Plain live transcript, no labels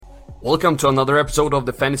Welcome to another episode of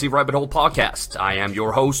the Fantasy Rabbit Hole Podcast. I am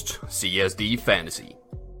your host, CSD Fantasy.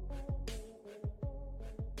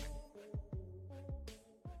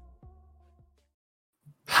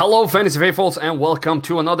 Hello, Fantasy Faithfuls, and welcome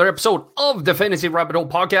to another episode of the Fantasy Rabbit Hole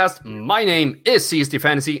Podcast. My name is CSD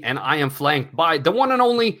Fantasy, and I am flanked by the one and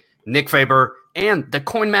only Nick Faber and the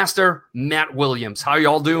Coin Master, Matt Williams. How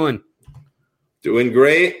y'all doing? Doing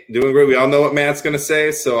great. We all know what Matt's going to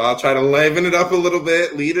say, so I'll try to liven it up a little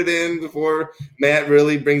bit, lead it in before Matt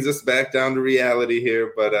really brings us back down to reality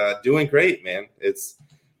here. But doing great, man. It's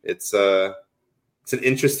an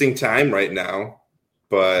interesting time right now,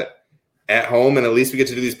 but at home, and at least we get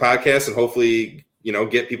to do these podcasts and hopefully,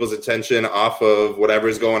 get people's attention off of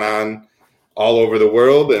whatever's going on all over the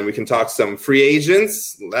world, and we can talk some free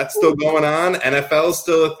agents. That's still going on. NFL is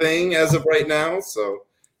still a thing as of right now, so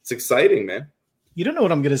it's exciting, man. You don't know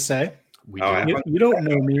what I'm going to say. You don't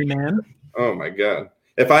know me, man. Oh, my God.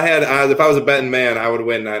 If I was a betting man, I would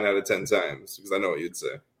win 9 out of 10 times because I know what you'd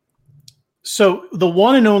say. So the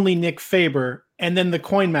one and only Nick Faber and then the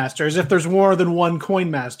Coin Master, as if there's more than one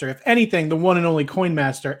Coin Master. If anything, the one and only Coin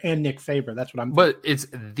Master and Nick Faber. That's what I'm But it's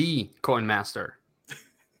the Coin Master.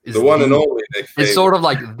 It's the one and only Nick Faber. It's sort of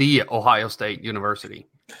like the Ohio State University.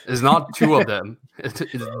 It's not two of them. It's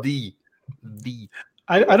the.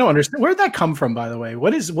 I don't understand. Where did that come from, by the way?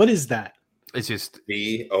 What is that? It's just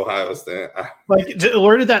the Ohio State.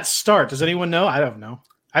 Where did that start? Does anyone know? I don't know.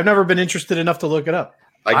 I've never been interested enough to look it up.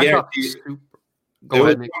 I guarantee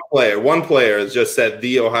one player has just said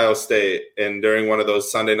the Ohio State, and during one of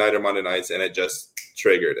those Sunday night or Monday nights, and it just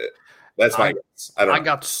triggered it. That's my guess. I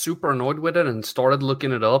got super annoyed with it and started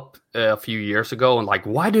looking it up a few years ago and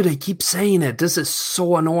why do they keep saying it? This is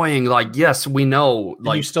so annoying. Yes, we know.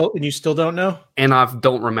 And you still don't know? And I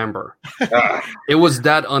don't remember. It was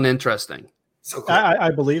that uninteresting. So cool.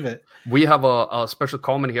 I believe it. We have a special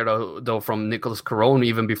comment here though from Nicholas Carone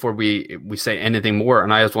even before we say anything more,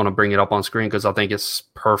 and I just want to bring it up on screen because I think it's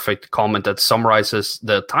perfect comment that summarizes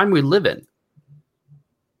the time we live in.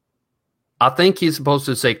 I think he's supposed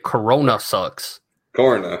to say Corona sucks.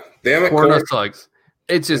 Corona. Damn it, Corona sucks.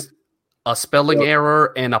 It's just a spelling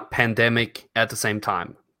error and a pandemic at the same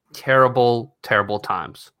time. Terrible, terrible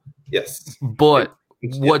times. Yes. But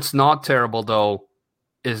what's not terrible, though,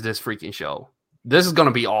 is this freaking show. This is going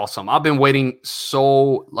to be awesome. I've been waiting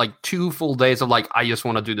 2 full days of I just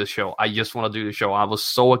want to do this show. I I was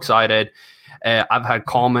so excited. I've had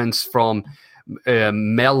comments from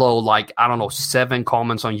Mello, 7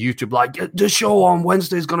 comments on YouTube, the show on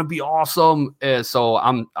Wednesday is going to be awesome. So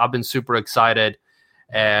I've been super excited.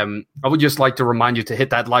 I would just like to remind you to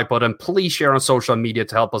hit that like button. Please share on social media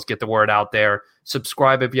to help us get the word out there.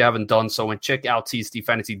 Subscribe if you haven't done so, and check out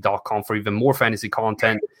tsdfantasy.com for even more fantasy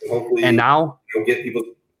content. Hopefully, and now you'll get people.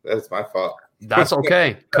 That's my fault. That's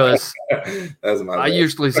okay, because I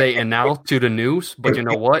usually say and now to the news, but you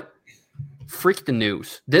know what? Freak the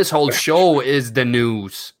news. This whole show is the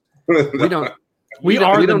news. We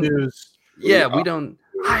are the news. Yeah, we don't.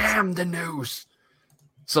 I am the news.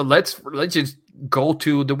 So let's just go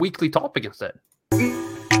to the weekly topic instead.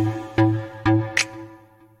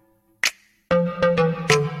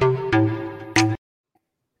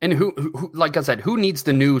 And who, like I said, who needs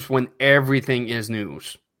the news when everything is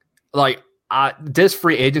news? This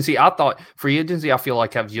free agency, I feel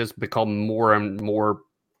like have just become more and more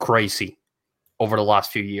crazy over the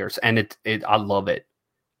last few years, and I love it.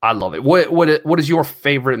 I love it. What is your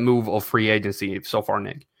favorite move of free agency so far,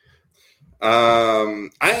 Nick? I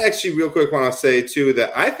actually real quick want to say too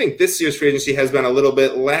that I think this year's free agency has been a little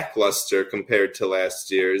bit lackluster compared to last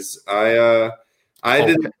year's. I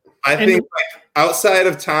think outside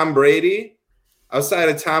of Tom Brady,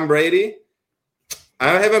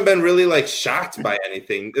 I haven't been really shocked by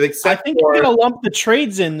anything. I think you're going to lump the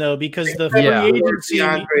trades in though, because the free agency,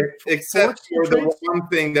 except for the one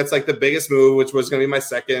thing that's the biggest move, which was going to be my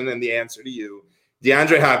second and the answer to you.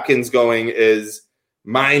 DeAndre Hopkins going is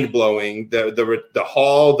mind blowing. The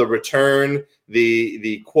haul, the return,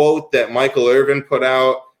 the quote that Michael Irvin put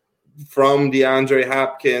out from DeAndre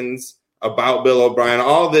Hopkins about Bill O'Brien.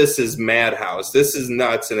 All this is madhouse. This is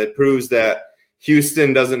nuts, and it proves that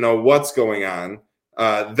Houston doesn't know what's going on.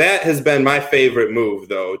 That has been my favorite move,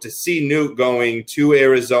 though, to see Nuke going to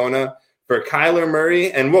Arizona for Kyler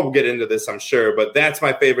Murray. And we'll get into this, I'm sure, but that's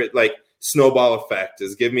my favorite, snowball effect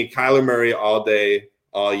is give me Kyler Murray all day,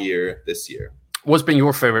 all year this year. What's been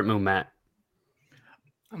your favorite move, Matt?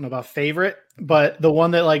 I don't know about favorite, but the one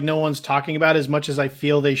that no one's talking about as much as I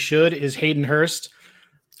feel they should is Hayden Hurst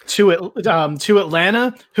to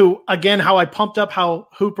Atlanta, who, again, how I pumped up how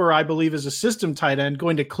Hooper, I believe, is a system tight end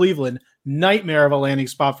going to Cleveland. Nightmare of a landing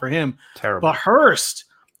spot for him. Terrible. But Hurst,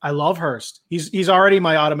 I love Hurst. He's already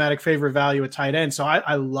my automatic favorite value at tight end. So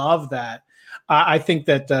I love that. I think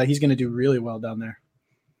that he's going to do really well down there.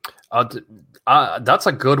 That's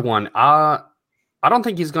a good one. I don't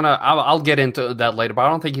think he's going to – I'll get into that later, but I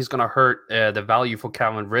don't think he's going to hurt the value for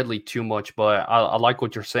Calvin Ridley too much. But I like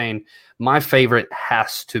what you're saying. My favorite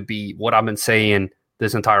has to be what I've been saying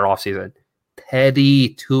this entire offseason.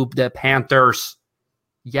 Teddy to the Panthers.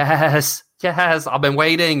 Yes. I've been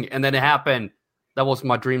waiting, and then it happened. That was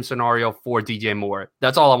my dream scenario for DJ Moore.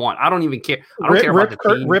 That's all I want. I don't even care. I don't care about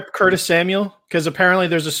the team. Rip Curtis Samuel, because apparently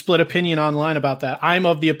there's a split opinion online about that. I'm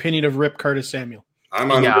of the opinion of Rip Curtis Samuel.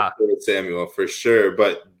 I'm on Curtis Samuel for sure,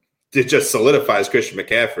 but it just solidifies Christian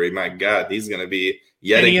McCaffrey. My God, he's going to be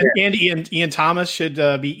Ian Thomas should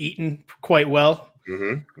be eaten quite well.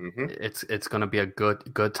 It's going to be a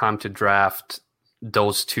good time to draft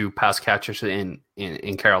those two pass catchers in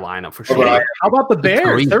Carolina for sure. How about the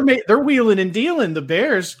Bears? They're wheeling and dealing. The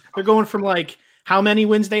Bears, they're going from like how many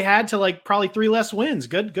wins they had to like probably 3 less wins.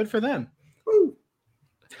 Good for them.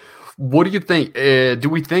 What do you think? Do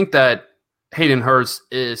we think that Hayden Hurst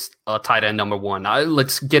is a tight end number 1?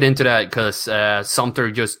 Let's get into that because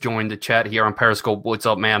Sumter just joined the chat here on Periscope. What's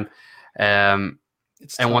up, man? And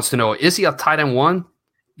wants to know, is he a tight end 1?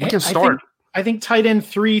 We can start. I think tight end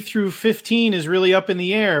 3 through 15 is really up in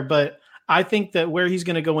the air, but I think that where he's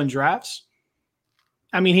going to go in drafts,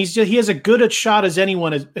 I mean, he has a good a shot as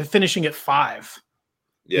anyone at finishing at 5.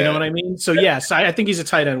 Yeah. You know what I mean? So yes, I think he's a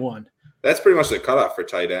tight end 1. That's pretty much the cutoff for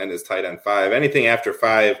tight end is tight end 5. Anything after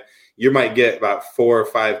 5, you might get about 4 or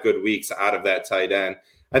 5 good weeks out of that tight end.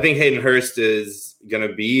 I think Hayden Hurst is going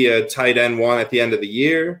to be a tight end 1 at the end of the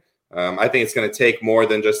year. I think it's going to take more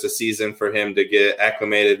than just a season for him to get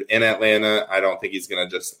acclimated in Atlanta. I don't think he's going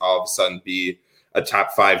to just all of a sudden be a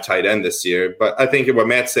top 5 tight end this year. But I think what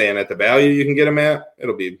Matt's saying, at the value you can get him at,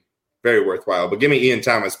 it'll be very worthwhile. But give me Ian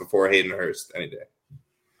Thomas before Hayden Hurst any day.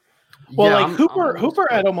 Well, Hooper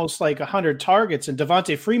had almost like 100 targets, and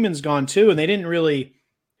Devontae Freeman's gone too, and they didn't really –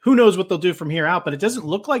 who knows what they'll do from here out, but it doesn't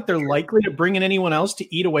look like they're likely to bring in anyone else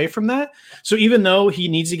to eat away from that. So even though he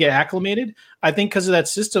needs to get acclimated, I think because of that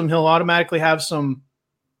system, he'll automatically have some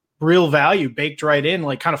real value baked right in,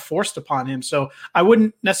 like kind of forced upon him. So I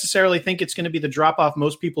wouldn't necessarily think it's going to be the drop-off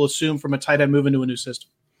most people assume from a tight end move into a new system.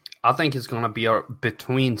 I think it's going to be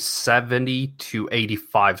between 70 to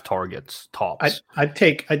 85 targets tops. I'd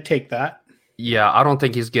take that. Yeah, I don't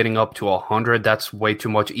think he's getting up to 100. That's way too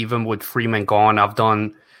much. Even with Freeman gone, I've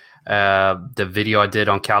done the video I did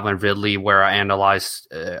on Calvin Ridley where I analyzed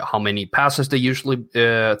how many passes they usually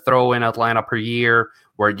throw in Atlanta per year,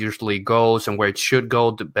 where it usually goes and where it should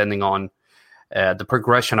go, depending on the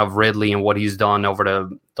progression of Ridley and what he's done over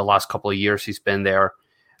the last couple of years he's been there.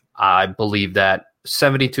 I believe that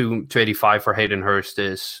 70 to 85 for Hayden Hurst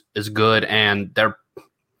is good, and their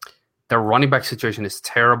running back situation is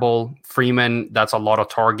terrible. Freeman, that's a lot of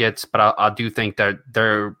targets, but I do think that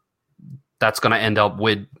that's going to end up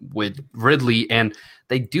with Ridley, and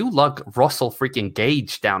they do like Russell freaking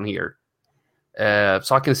Gage down here. So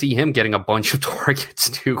I can see him getting a bunch of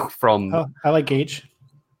targets too from. Oh, I like Gage.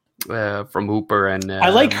 From Hooper and I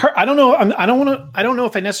like her. I don't know. I don't know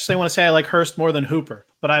if I necessarily want to say I like Hurst more than Hooper,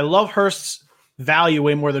 but I love Hurst's value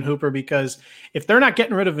way more than Hooper because if they're not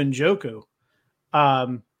getting rid of Njoku,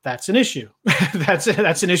 that's an issue. that's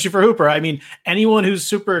an issue for Hooper. I mean, anyone who's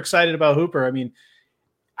super excited about Hooper, I mean,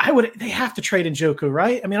 they have to trade Njoku,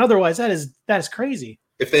 right? I mean, otherwise that is crazy.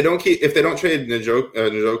 If they don't trade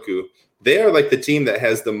Njoku, they are like the team that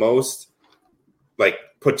has the most like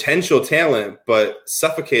potential talent, but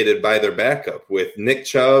suffocated by their backup with Nick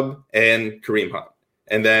Chubb and Kareem Hunt,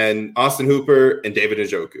 and then Austin Hooper and David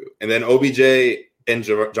Njoku, and then OBJ and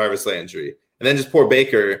Jarvis Landry, and then just poor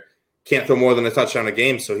Baker can't throw more than a touchdown a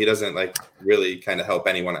game, so he doesn't like really kind of help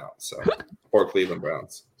anyone out. So poor Cleveland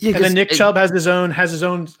Browns. Yeah, and then Nick Chubb has his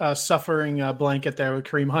own suffering blanket there with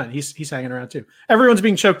Kareem Hunt. He's hanging around too. Everyone's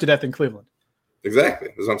being choked to death in Cleveland. Exactly,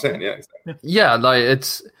 that's what I'm saying. Yeah, exactly. Yeah, like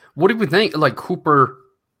it's. What do we think? Like Hooper,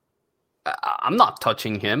 I'm not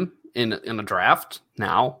touching him in a draft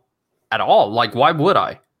now at all. Like, why would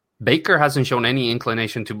I? Baker hasn't shown any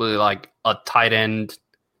inclination to be like a tight end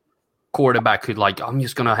quarterback who like, I'm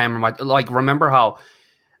just going to hammer my, like, remember how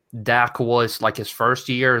Dak was like his first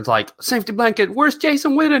year? It's like, safety blanket, where's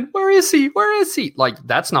Jason Witten? Where is he? Like,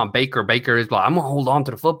 that's not Baker. Baker is like, I'm going to hold on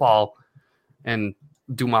to the football and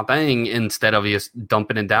do my thing instead of just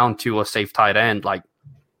dumping it down to a safe tight end. Like,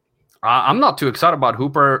 I'm not too excited about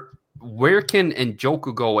Hooper. Where can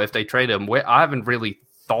Njoku go if they trade him? I haven't really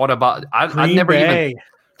thought about. I've never even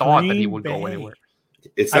thought that he would go anywhere.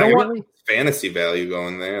 It's not really fantasy value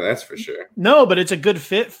going there, that's for sure. No, but it's a good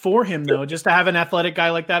fit for him, though, just to have an athletic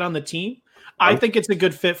guy like that on the team. I think it's a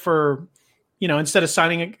good fit for, instead of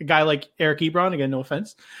signing a guy like Eric Ebron, again, no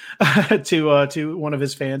offense to one of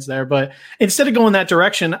his fans there, but instead of going that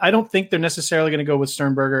direction, I don't think they're necessarily going to go with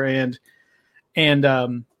Sternberger and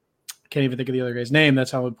can't even think of the other guy's name.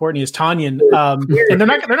 That's how important he is, Tanyan. And they're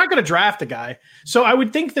not going to draft a guy. So I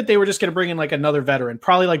would think that they were just going to bring in like another veteran,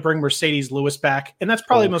 probably like bring Mercedes Lewis back, and that's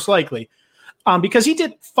probably most likely because he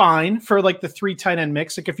did fine for like the 3 tight end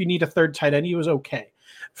mix. Like if you need a third tight end, he was okay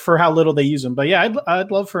for how little they use him. But yeah,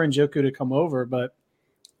 I'd love for Njoku to come over. But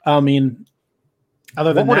I mean,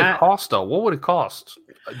 other than what would that, it cost though? What would it cost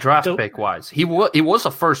draft pick wise? He was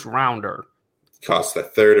a first rounder. Cost a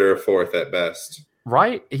third or a fourth at best.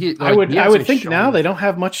 Right, I would think now they don't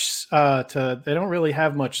have much. They don't really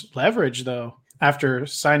have much leverage though after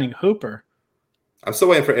signing Hooper. I'm still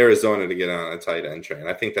waiting for Arizona to get on a tight end train.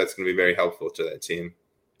 I think that's going to be very helpful to that team.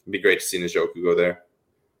 It'd be great to see Njoku go there.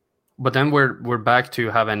 But then we're back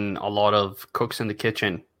to having a lot of cooks in the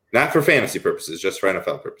kitchen. Not for fantasy purposes, just for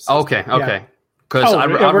NFL purposes. Okay. Because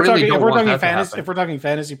if we're talking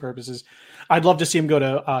fantasy purposes, I'd love to see him go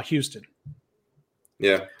to Houston.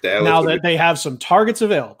 Yeah. Now that they have some targets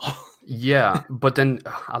available. Yeah, but then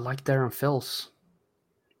I like Darren Phils.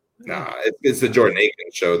 Nah, it's the Jordan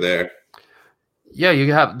Aiken show there. Yeah,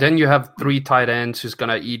 you have 3 tight ends who's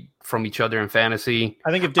gonna eat from each other in fantasy. I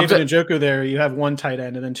think if David Njoku there, you have 1 tight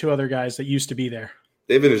end and then 2 other guys that used to be there.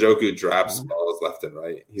 David Njoku drops balls left and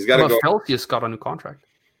right. He's got to go. Phils just got a new contract.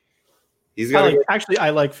 He's got I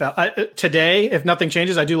like Fels. Today, if nothing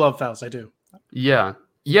changes, I do love Fels. I do. Yeah,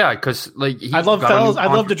 because I love Fels.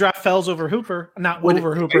 I'd love to draft Fels over Hooper,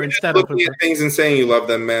 over Hooper instead of Hooper. Looking at things and saying you love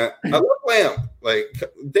them, Matt. I love Lamb. Like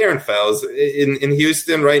Darren Fels in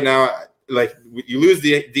Houston right now. Like you lose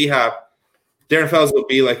the D-Hop, Darren Fells will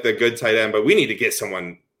be like the good tight end, but we need to get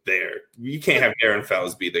someone there. You can't have Darren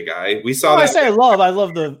Fells be the guy. We saw that.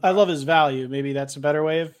 I love his value. Maybe that's a better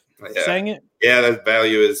way of saying it. Yeah, that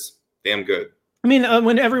value is damn good. I mean,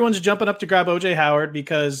 when everyone's jumping up to grab OJ Howard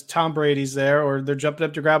because Tom Brady's there, or they're jumping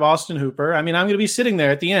up to grab Austin Hooper. I mean, I'm going to be sitting there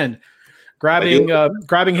at the end, grabbing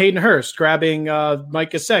Hayden Hurst, grabbing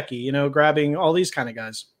Mike Gesicki, grabbing all these kind of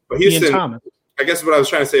guys. But Houston, Ian Thomas. I guess what I was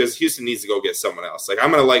trying to say is Houston needs to go get someone else. Like I'm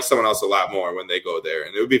going to like someone else a lot more when they go there,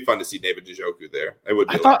 and it would be fun to see David Njoku there. It would.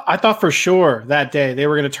 I thought for sure that day they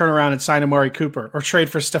were going to turn around and sign Amari Cooper or trade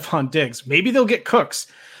for Stephon Diggs. Maybe they'll get Cooks,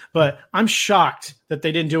 but I'm shocked that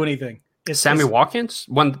they didn't do anything. Sammy Watkins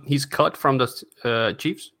when he's cut from the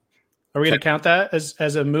Chiefs. Are we going to count that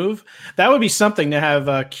as a move? That would be something to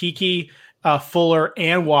have Kiki, Fuller,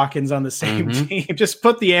 and Watkins on the same team. Just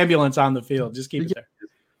put the ambulance on the field. Just keep it there.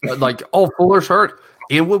 Like, Fuller's hurt.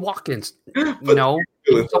 And with Watkins,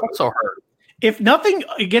 he's also hurt. If nothing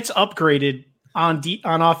gets upgraded on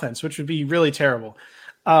offense, which would be really terrible.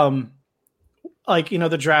 The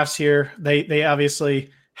drafts here, they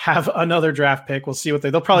obviously have another draft pick. We'll see what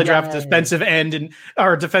they'll probably draft defensive end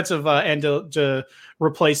or defensive end to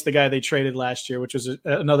replace the guy they traded last year, which was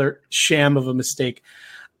another sham of a mistake.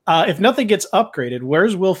 If nothing gets upgraded,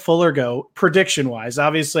 where's Will Fuller go prediction wise?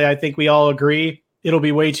 Obviously, I think we all agree it'll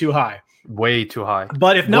be way too high. Way too high.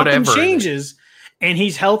 But if nothing changes and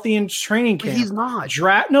he's healthy in training camp, he's not.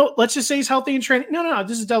 Let's just say he's healthy in training. No,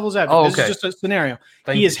 this is devil's advocate. This is just a scenario.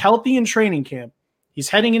 He is healthy in training camp. He's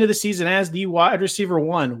heading into the season as the wide receiver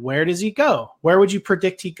 1. Where does he go? Where would you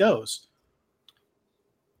predict he goes?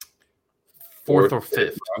 4th or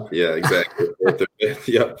 5th. Yeah, exactly. 4th or 5th.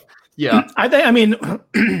 Yep. Yeah. I mean,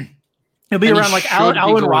 it'll be around like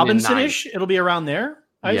Allen Robinson-ish. It'll be around there,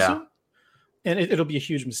 I assume. And it'll be a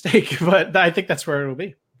huge mistake, but I think that's where it'll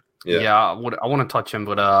be. Yeah, I want to touch him,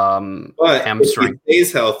 but hamstring. If he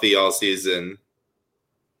stays healthy all season,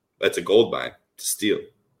 that's a gold mine to steal.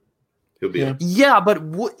 He'll be but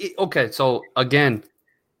okay. So again,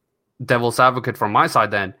 devil's advocate from my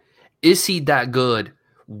side. Then is he that good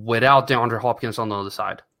without DeAndre Hopkins on the other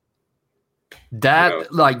side?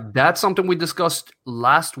 That's something we discussed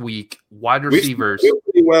last week. Wide receivers we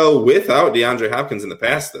pretty well without DeAndre Hopkins in the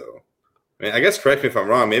past, though. I mean, I guess correct me if I'm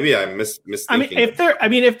wrong. Maybe I misthinking.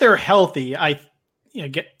 If they're healthy,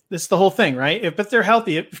 get this is the whole thing, right? If they're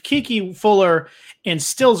healthy, if Kiki, Fuller, and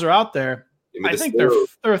Stills are out there, I think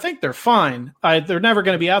they're fine. They're never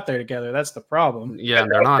going to be out there together. That's the problem. Yeah,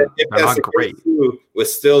 they're not great. With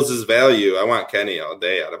Stills' value, I want Kenny all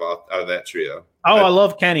day out of that trio. I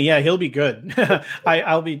love Kenny. Yeah, he'll be good.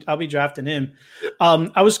 I'll be drafting him.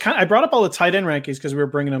 I brought up all the tight end rankings because we were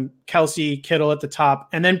bringing them Kelsey, Kittle at the top,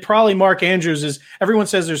 and then probably Mark Andrews is. Everyone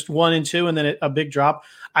says there's 1 and 2, and then a big drop.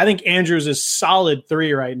 I think Andrews is solid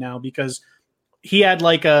 3 right now because he had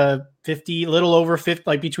like a 50, little over 50,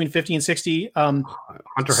 like between 50 and 60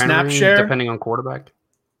 Hunter snap Henry, share, depending on quarterback.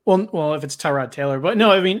 Well, if it's Tyrod Taylor, but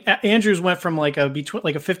no, I mean Andrews went from like a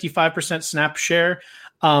 55% snap share,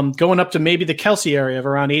 going up to maybe the Kelsey area of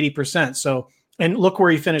around 80%. So, and look where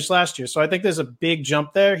he finished last year. So I think there's a big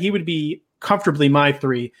jump there. He would be comfortably my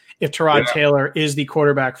 3 if Tyrod Taylor is the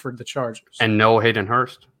quarterback for the Chargers. And no Hayden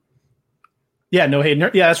Hurst. Yeah, no Hayden.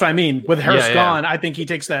 Yeah, that's what I mean. With Hurst gone, I think he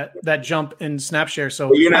takes that jump in snap share. So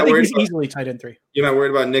I think he's easily tight end 3. You're not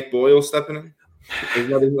worried about Nick Boyle stepping in? I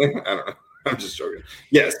don't know. I'm just joking.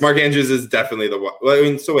 Yes, Mark Andrews is definitely the one. Well, I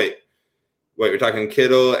mean, so wait, we're talking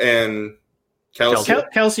Kittle and Kelsey?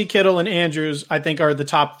 Kelsey, Kittle, and Andrews, I think, are the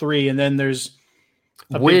top 3, and then there's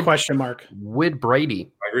a big question mark. With Brady,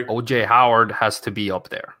 OJ Howard has to be up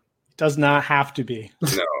there. Does not have to be.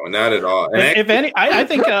 No, not at all. And if any, I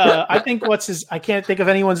think I can't think of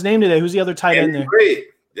anyone's name today. Who's the other tight end there? Great.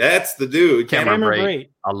 That's the dude. Cameron Brate.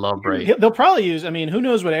 I love Brate. They'll probably use. I mean, who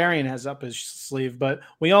knows what Arian has up his sleeve? But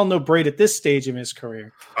we all know Brate at this stage of his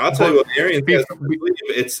career. I'll tell you what Arian has up his sleeve.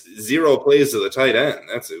 It's 0 plays to the tight end.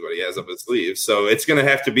 That's what he has up his sleeve. So it's going to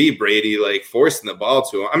have to be Brady like forcing the ball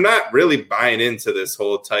to him. I'm not really buying into this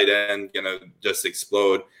whole tight end going to just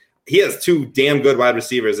explode. He has 2 damn good wide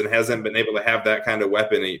receivers and hasn't been able to have that kind of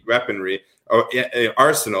weaponry or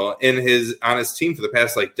arsenal on his team for the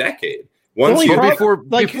past decade. Before we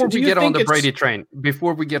get on the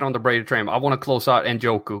Brady train, I want to close out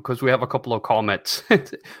Njoku because we have a couple of comments.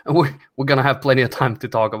 we're gonna have plenty of time to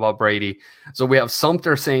talk about Brady. So we have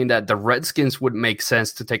Sumter saying that the Redskins would make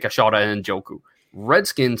sense to take a shot at Njoku.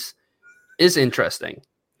 Redskins is interesting.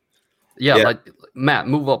 Yeah. Matt,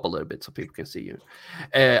 move up a little bit so people can see you.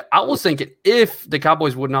 I was thinking if the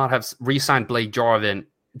Cowboys would not have re-signed Blake Jarvin,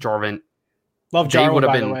 love Jarvin,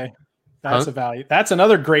 by the way. That's a value. That's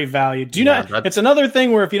another great value. Do you know? It's another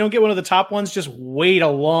thing where if you don't get one of the top ones, just wait a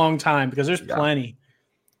long time because there's plenty.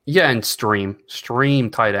 Yeah, and stream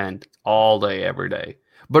tight end all day, every day.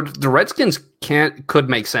 But the Redskins could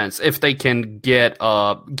make sense if they can get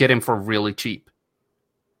him for really cheap.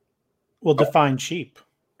 Well, define cheap.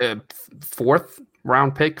 4th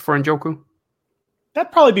round pick for Njoku.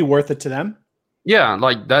 That'd probably be worth it to them. Yeah,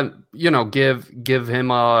 like that. Give him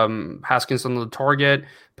Haskins on the target.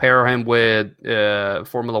 Pair him with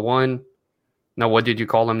Formula One. Now, what did you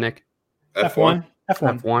call him, Nick? F1.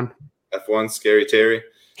 F1. Scary Terry.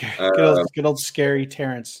 Good old Scary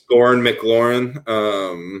Terrence. Gorn McLaurin.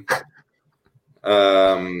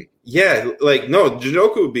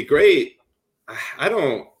 Njoku would be great. I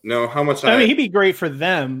don't know how much. I mean, he'd be great for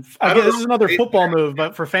them. This is another football move,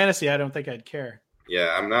 but for fantasy, I don't think I'd care.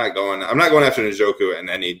 Yeah, I'm not going after Njoku in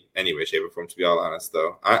any way, shape, or form. To be all honest,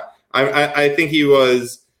 though, I think he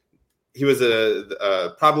was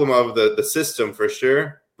a problem of the system for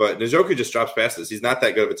sure. But Njoku just drops passes. He's not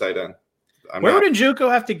that good of a tight end. Where would Njoku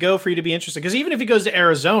have to go for you to be interested? Because even if he goes to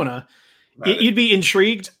Arizona, you'd be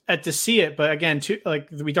intrigued to see it. But again,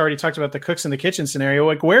 we already talked about the cooks in the kitchen scenario.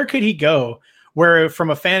 Like, where could he go? Where, from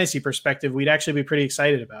a fantasy perspective, we'd actually be pretty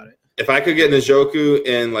excited about it. If I could get Njoku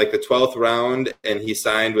in the 12th round and he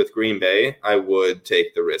signed with Green Bay, I would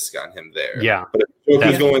take the risk on him there. Yeah. But if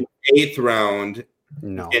Njoku's going 8th round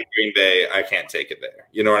in Green Bay, I can't take it there.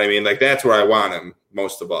 You know what I mean? That's where I want him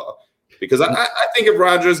most of all. Because I think if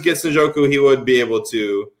Rodgers gets Njoku, he would be able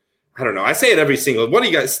to, I don't know. I say it every single, what do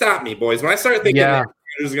you guys, stop me, boys. When I start thinking Rodgers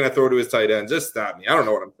is going to throw to his tight end, just stop me. I don't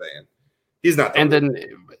know what I'm saying. He's not. And then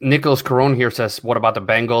Nicholas Caron here says, what about the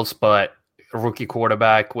Bengals? But a rookie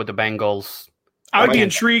quarterback with the Bengals. I would be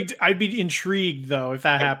intrigued. I'd be intrigued, though, if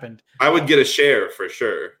that happened. I would get a share for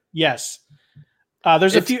sure. Yes.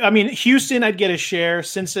 There's a few. I mean, Houston, I'd get a share.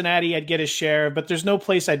 Cincinnati, I'd get a share. But there's no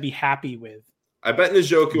place I'd be happy with. I bet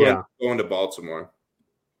Njoku ends going to Baltimore.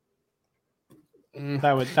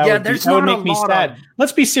 That would make me sad.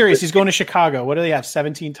 Let's be serious. He's going to Chicago. What do they have?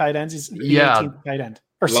 17 tight ends? He's the 18th tight end.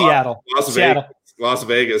 Or Seattle. Las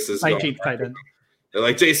Vegas is 19th tight end. They're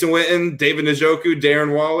like Jason Witten, David Njoku,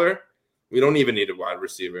 Darren Waller. We don't even need a wide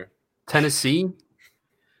receiver. Tennessee?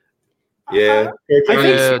 Yeah. I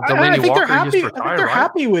think they're happy. They're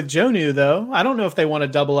happy with Jonnu, though. I don't know if they want to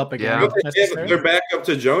double up again. Yeah. Their backup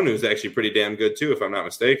to Jonnu is actually pretty damn good, too, if I'm not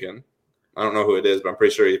mistaken. I don't know who it is, but I'm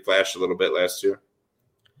pretty sure he flashed a little bit last year.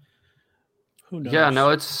 Who knows? Yeah,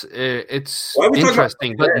 no, it's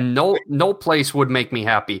interesting, but no place would make me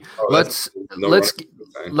happy. Let's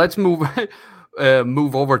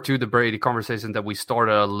move over to the Brady conversation that we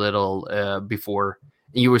started a little before.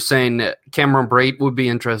 You were saying Cameron Brate would be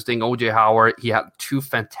interesting. OJ Howard, he had 2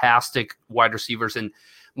 fantastic wide receivers in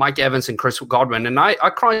Mike Evans and Chris Godwin, and I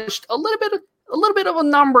crunched a a little bit of a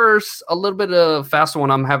numbers, a little bit of faster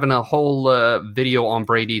one. I'm having a whole video on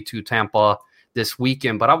Brady to Tampa this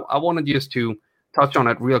weekend, but I wanted just to touch on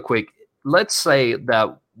it real quick. Let's say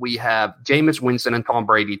that we have Jameis Winston and Tom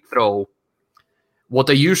Brady throw what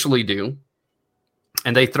they usually do,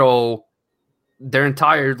 and they throw their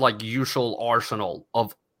entire usual arsenal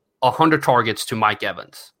of 100 targets to Mike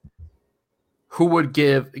Evans. Who would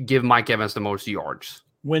give Mike Evans the most yards?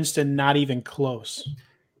 Winston, not even close.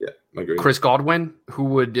 Yeah, I agree. Chris Godwin, who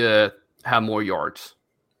would have more yards?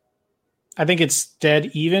 I think it's dead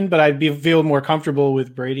even, but I'd feel more comfortable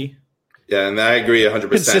with Brady. Yeah, and I agree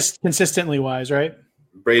 100%. Consistently wise, right?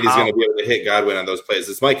 Brady's going to be able to hit Godwin on those plays.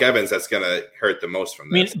 It's Mike Evans that's going to hurt the most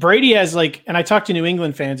from this. I mean, Brady has and I talk to New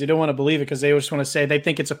England fans who don't want to believe it because they just want to say they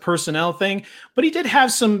think it's a personnel thing, but he did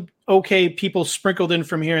have some okay people sprinkled in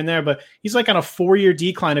from here and there, but he's on a 4-year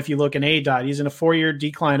decline. If you look in ADOT, he's in a 4-year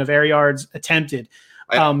decline of air yards attempted.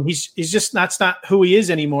 He's just that's not who he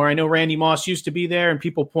is anymore. I know Randy Moss used to be there, and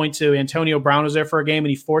people point to Antonio Brown was there for a game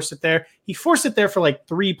and he forced it there. He forced it there for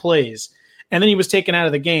 3 plays, and then he was taken out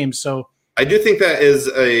of the game. So I do think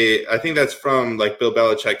I think that's from Bill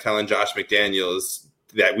Belichick telling Josh McDaniels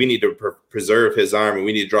that we need to preserve his arm and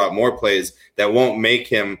we need to draw up more plays that won't make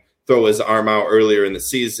him throw his arm out earlier in the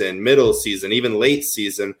season, middle season, even late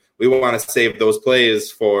season. We want to save those plays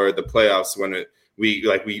for the playoffs when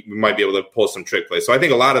we might be able to pull some trick plays. So I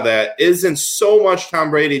think a lot of that isn't so much Tom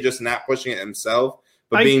Brady just not pushing it himself,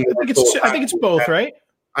 but I think it's both, right?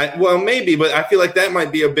 Well, maybe, but I feel like that might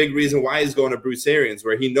be a big reason why he's going to Bruce Arians,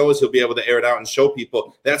 where he knows he'll be able to air it out and show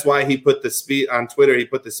people. That's why he put the speed on Twitter. He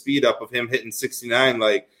put the speed up of him hitting 69.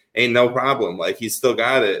 Ain't no problem. He's still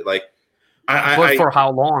got it. But for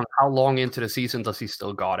how long? How long into the season does he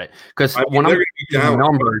still got it? Because when I'm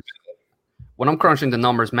crunching the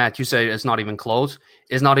numbers, Matt, you say it's not even close.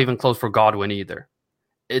 It's not even close for Godwin either.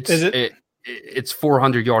 It's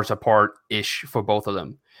 400 yards apart ish for both of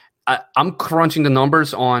them. I'm crunching the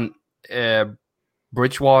numbers on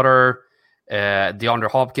Bridgewater, DeAndre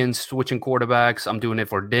Hopkins switching quarterbacks. I'm doing it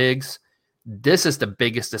for Diggs. This is the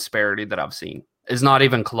biggest disparity that I've seen. It's not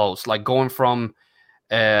even close. Going from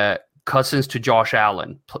Cousins to Josh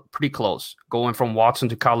Allen, pretty close. Going from Watson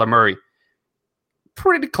to Kyler Murray,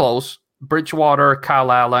 pretty close. Bridgewater,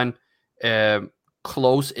 Kyle Allen,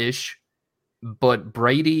 close-ish. But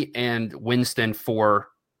Brady and Winston for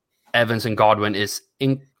Evans and Godwin is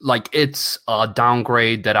it's a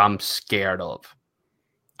downgrade that I'm scared of.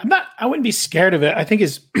 I wouldn't be scared of it. I think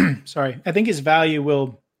his value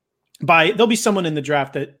there'll be someone in the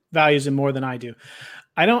draft that values him more than I do.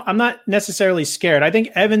 I'm not necessarily scared. I think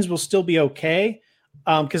Evans will still be okay.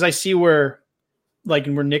 Because I see where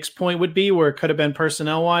Nick's point would be, where it could have been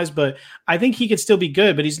personnel wise, but I think he could still be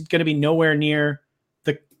good, but he's going to be nowhere near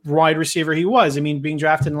the wide receiver he was. I mean, being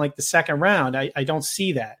drafted in the second round, I don't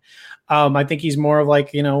see that. I think he's more of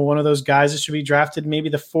one of those guys that should be drafted maybe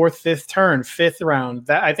the 4th, 5th round.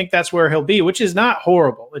 I think that's where he'll be, which is not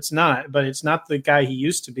horrible. It's not, but it's not the guy he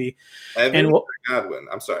used to be. Evans or Godwin?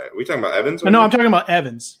 I'm sorry. Are we talking about Evans? No, I'm talking about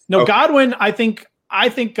Evans. No, okay. Godwin, I think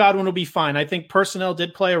Godwin will be fine. I think personnel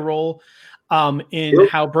did play a role in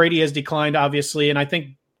how Brady has declined, obviously, and I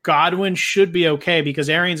think Godwin should be okay because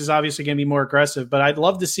Arians is obviously going to be more aggressive, but I'd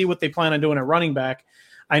love to see what they plan on doing at running back.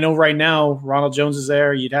 I know right now Ronald Jones is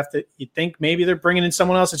there. You'd think maybe they're bringing in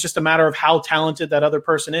someone else. It's just a matter of how talented that other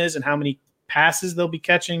person is and how many passes they'll be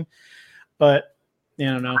catching. But I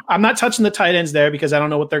don't know. I'm not touching the tight ends there because I don't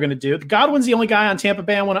know what they're going to do. Godwin's the only guy on Tampa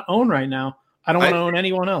Bay I want to own right now. I don't want to own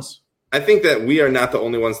anyone else. I think that we are not the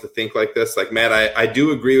only ones to think like this. Matt, I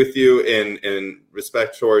do agree with you in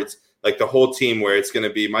respect towards the whole team, where it's going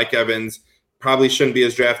to be Mike Evans probably shouldn't be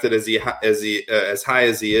as drafted as high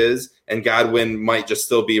as he is, and Godwin might just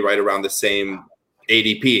still be right around the same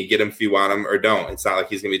ADP. Get him if you want him or don't. It's not like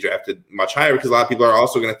he's going to be drafted much higher because a lot of people are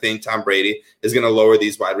also going to think Tom Brady is going to lower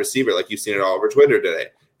these wide receiver, like you've seen it all over Twitter today.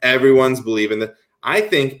 Everyone's believing that. I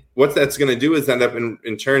think what that's going to do is end up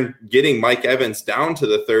in turn getting Mike Evans down to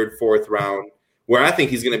the 3rd, 4th round, where I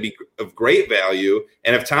think he's going to be of great value.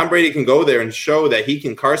 And if Tom Brady can go there and show that he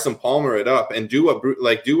can Carson Palmer it up and do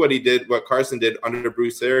what he did, what Carson did under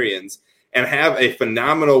Bruce Arians, and have a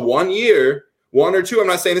phenomenal 1 year, 1 or 2. I'm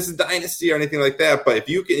not saying this is dynasty or anything like that, but if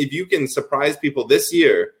you can surprise people this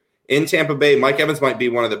year in Tampa Bay, Mike Evans might be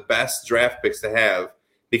one of the best draft picks to have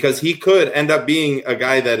because he could end up being a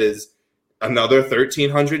guy that is another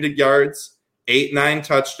 1,300 yards, 8-9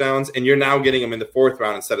 touchdowns, and you're now getting him in the 4th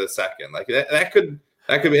round instead of the 2nd. That could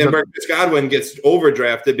be. And Chris Godwin gets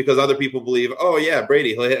overdrafted because other people believe, oh yeah,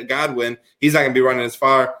 Brady, he'll hit Godwin. He's not going to be running as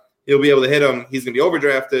far. He'll be able to hit him. He's going to be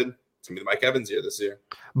overdrafted. It's going to be the Mike Evans year this year.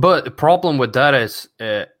 But the problem with that is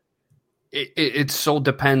it's so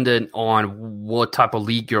dependent on what type of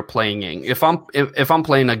league you're playing in. If I'm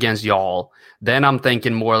playing against y'all, then I'm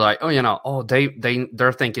thinking more like,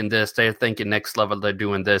 they're thinking this, they're thinking next level, they're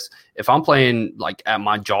doing this. If I'm playing like at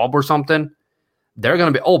my job or something, they're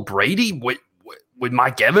gonna be, Brady with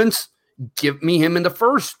Mike Evans, give me him in the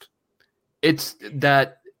first. It's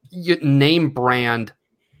that name brand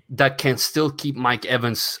that can still keep Mike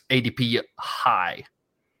Evans' ADP high.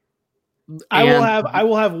 I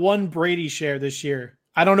will have one Brady share this year.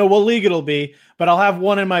 I don't know what league it'll be, but I'll have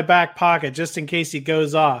one in my back pocket just in case he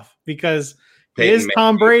goes off, because he is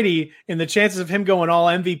Tom Brady, and the chances of him going all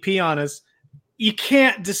MVP on us, you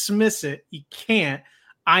can't dismiss it. You can't.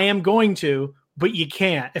 I am going to, but you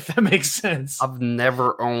can't, if that makes sense. I've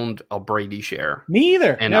never owned a Brady share. Me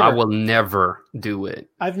either. And never. I will never do it.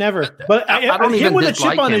 I've never. But I don't him with a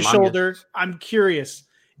chip on his shoulder, I'm curious.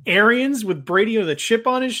 Arians with Brady with a chip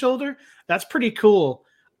on his shoulder, that's pretty cool.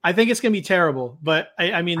 I think it's going to be terrible, but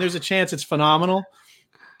I mean, there's a chance it's phenomenal.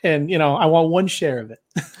 And, I want one share of it.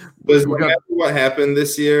 Was what happened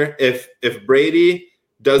this year, if Brady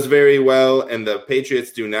does very well and the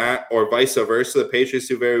Patriots do not, or vice versa, the Patriots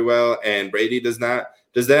do very well and Brady does not,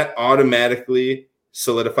 does that automatically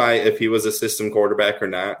solidify if he was a system quarterback or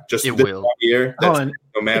not? Just it will. Year, no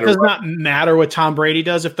matter. It does not matter what Tom Brady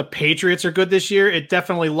does. If the Patriots are good this year, it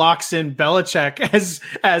definitely locks in Belichick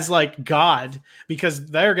as like God, because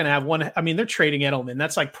they're going to have one. I mean, they're trading Edelman.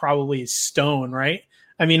 That's like probably a stone, right?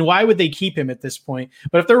 I mean, why would they keep him at this point?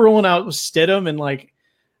 But if they're rolling out Stidham and like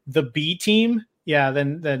the B team,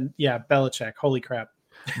 then Belichick. Holy crap!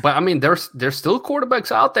 But I mean, there's still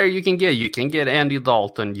quarterbacks out there you can get. You can get Andy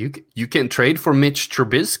Dalton. You can trade for Mitch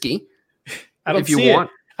Trubisky. I don't see it.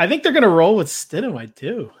 I think they're going to roll with Stidham. I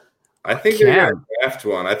do. I think they're going to draft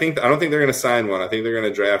one. I don't think they're going to sign one. I think they're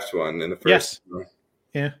going to draft one in the first. Yes.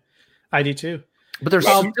 Yeah, I do too. But there's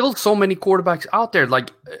still so many quarterbacks out there.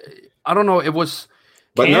 Like, I don't know. It was.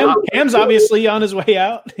 But Cam's obviously on his way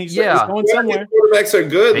out. He's going somewhere. Quarterbacks are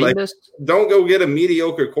good. Like, don't go get a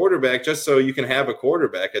mediocre quarterback just so you can have a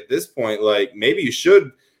quarterback at this point. Like, maybe you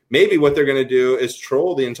should. Maybe what they're going to do is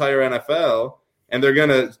troll the entire NFL, and they're going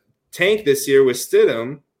to tank this year with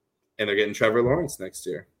Stidham, and they're getting Trevor Lawrence next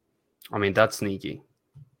year. I mean, that's sneaky.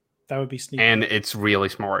 That would be sneaky. And it's really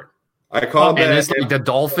smart. I called that. And it's like the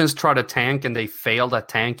Dolphins try to tank, and they failed at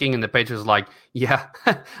tanking, and the Patriots like,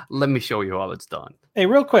 let me show you how it's done. Hey,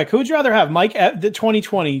 real quick, who would you rather have? The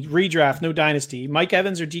 2020 redraft, no dynasty, Mike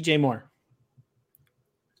Evans or DJ Moore?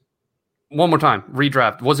 One more time,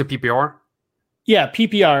 redraft. Was it PPR? Yeah,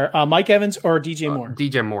 PPR. Mike Evans or DJ Moore?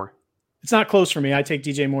 DJ Moore. It's not close for me. I take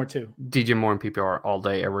DJ Moore too. DJ Moore and PPR all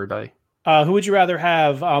day, every day. Who would you rather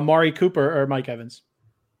have, Amari Cooper or Mike Evans?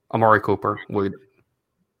 Amari Cooper would.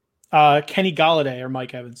 Kenny Golladay or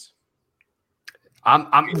Mike Evans?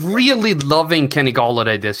 I'm really loving Kenny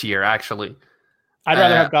Golladay this year, actually. I'd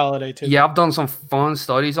rather have Golladay too. Yeah, I've done some fun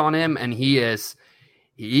studies on him, and he is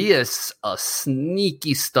a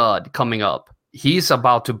sneaky stud coming up. He's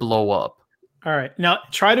about to blow up. All right. Now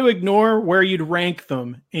try to ignore where you'd rank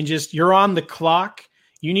them and just, you're on the clock.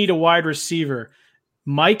 You need a wide receiver.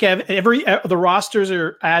 Mike Evans, the rosters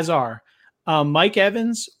are Mike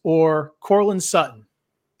Evans or Courtland Sutton.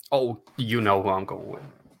 Oh, you know who I'm going with.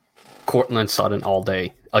 Courtland Sutton all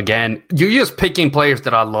day. Again, you're just picking players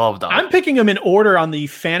that I love, though. I'm picking them in order on the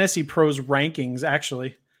Fantasy Pros rankings,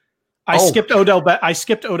 actually. I skipped Odell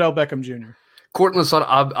Beckham Jr. Courtland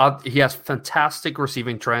Sutton, he has fantastic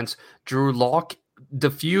receiving trends. Drew Lock,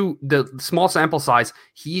 the small sample size,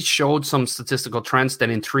 he showed some statistical trends that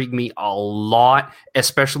intrigued me a lot,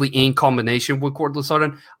 especially in combination with Courtland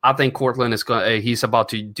Sutton. I think Courtland he's about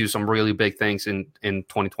to do some really big things in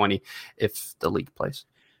 2020 if the league plays.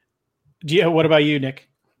 What about you, Nick?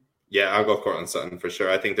 Yeah, I'll go Courtland Sutton for sure.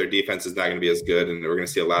 I think their defense is not going to be as good, and we're going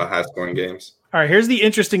to see a lot of high-scoring games. All right, here's the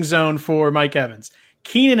interesting zone for Mike Evans.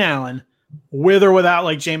 Keenan Allen, with or without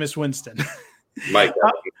like Jameis Winston. Mike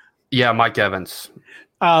Evans. Yeah, Mike Evans.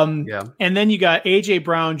 And then you got A.J.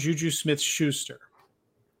 Brown, Juju Smith-Schuster.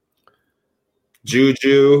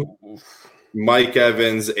 Juju, Mike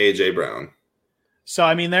Evans, A.J. Brown. So,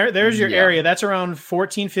 I mean, there's your area. That's around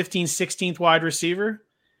 14, 15, 16th wide receiver.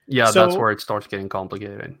 Yeah, so, that's where it starts getting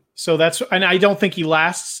complicated. So and I don't think he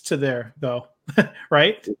lasts to there, though,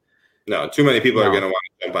 right? No, too many people are going to want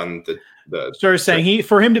to jump on the. So saying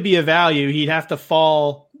for him to be a value, he'd have to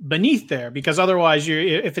fall beneath there, because otherwise,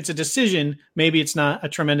 if it's a decision, maybe it's not a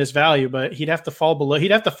tremendous value, but he'd have to fall below.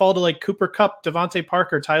 He'd have to fall to like Cooper Kupp, Devontae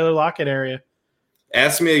Parker, Tyler Lockett area.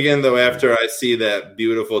 Ask me again, though, after I see that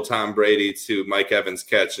beautiful Tom Brady to Mike Evans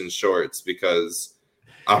catch in shorts, because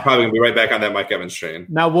I'm probably gonna be right back on that Mike Evans train.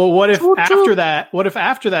 Now, well, what if after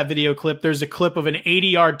that video clip, there's a clip of an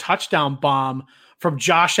 80-yard touchdown bomb from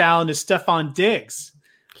Josh Allen to Stephon Diggs?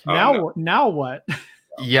 Now what?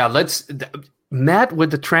 Yeah, Matt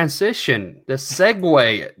with the transition, the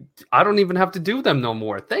segue. I don't even have to do them no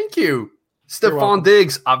more. Thank you. Stephon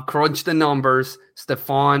Diggs. I've crunched the numbers.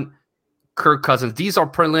 Stephon, Kirk Cousins. These are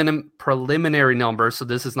preliminary numbers, so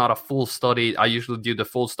this is not a full study. I usually do the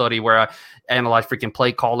full study where I analyze freaking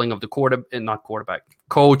play calling of the quarterback,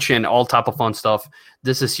 coach, and all type of fun stuff.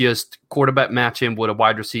 This is just quarterback matching with a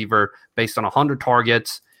wide receiver based on 100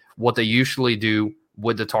 targets, what they usually do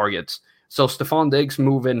with the targets. So Stephon Diggs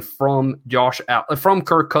moving from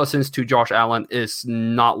Kirk Cousins to Josh Allen is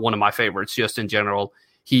not one of my favorites, just in general.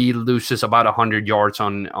 He loses about 100 yards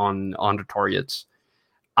on the targets.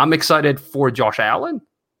 I'm excited for Josh Allen,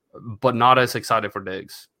 but not as excited for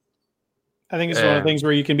Diggs. I think it's one of the things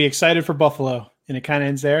where you can be excited for Buffalo, and it kind of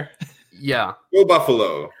ends there. Yeah. Go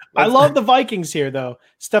Buffalo. I love the Vikings here, though.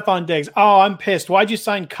 Stephon Diggs. Oh, I'm pissed. Why'd you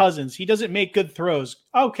sign Cousins? He doesn't make good throws.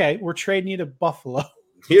 Okay, we're trading you to Buffalo.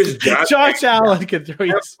 Here's Josh Allen can throw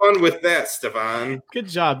you. Have fun with that, Stephon. Good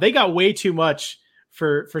job. They got way too much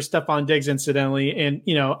for Stephon Diggs, incidentally. And,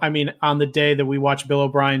 on the day that we watched Bill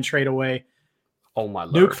O'Brien trade away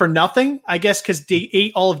Nuke for nothing, I guess, because they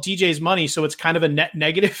ate all of DJ's money, so it's kind of a net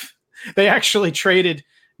negative. They actually traded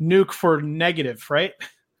Nuke for negative, right?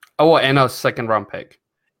 Oh, and a second-round pick.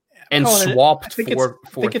 And swapped for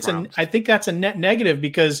fourth round. I think that's a net negative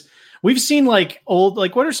because we've seen what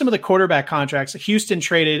are some of the quarterback contracts? Houston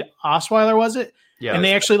traded Osweiler, was it? Yeah. And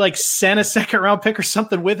they actually sent a second-round pick or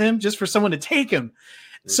something with him just for someone to take him.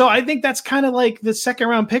 So I think that's kind of like the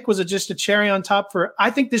second-round pick was just a cherry on top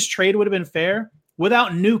I think this trade would have been fair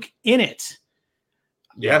without Nuke in it.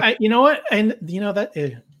 Yeah. You know what? And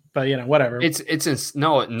but whatever. It's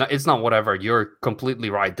not whatever. You're completely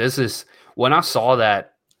right. This is when I saw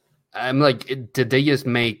that, I'm like, did they just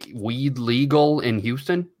make weed legal in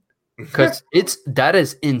Houston? Because that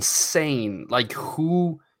is insane. Like,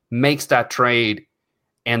 who makes that trade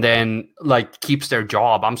and then keeps their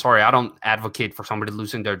job? I'm sorry, I don't advocate for somebody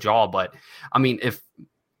losing their job, but I mean,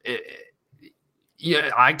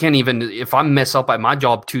 I can't even, if I mess up at my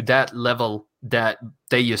job to that level that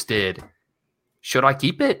they just did, should I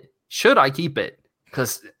keep it?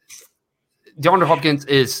 Because DeAndre Hopkins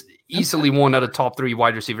is easily one of the top 3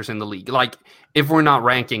 wide receivers in the league. Like, if we're not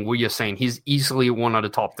ranking, we're just saying he's easily one of the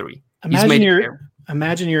top 3.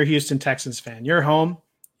 Imagine you're a Houston Texans fan. You're home.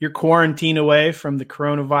 You're quarantined away from the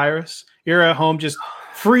coronavirus. You're at home, just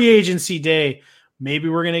free agency day. Maybe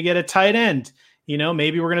we're going to get a tight end.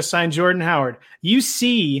 Maybe we're going to sign Jordan Howard. This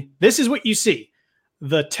is what you see.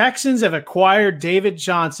 The Texans have acquired David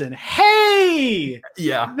Johnson. Hey!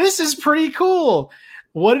 Yeah. This is pretty cool.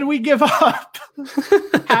 What did we give up?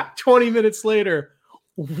 20 minutes later.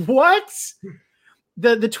 What?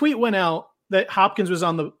 The tweet went out that Hopkins was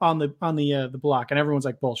on the block, and everyone's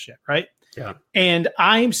like, bullshit, right? Yeah. And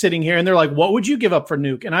I'm sitting here, and they're like, what would you give up for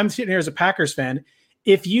Nuke? And I'm sitting here as a Packers fan.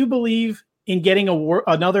 If you believe in getting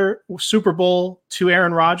another Super Bowl to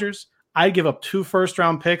Aaron Rodgers, I'd give up 2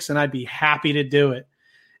 first-round picks, and I'd be happy to do it.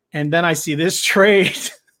 And then I see this trade,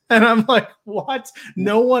 and I'm like, what?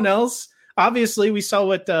 No one else? Obviously, we saw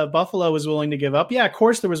what Buffalo was willing to give up. Yeah, of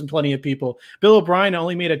course there was plenty of people. Bill O'Brien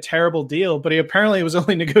only made a terrible deal, but he apparently was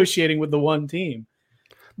only negotiating with the one team.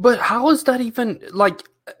 But how is that even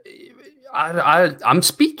I'm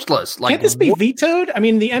speechless. Can't this be vetoed? I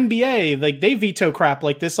mean, the NBA, they veto crap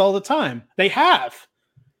like this all the time. They have.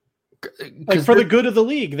 For the good of the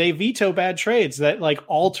league, they veto bad trades that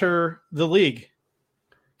alter the league.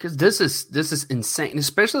 Because this is insane,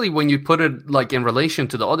 especially when you put it in relation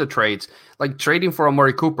to the other trades, like trading for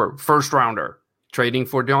Amari Cooper, first rounder, trading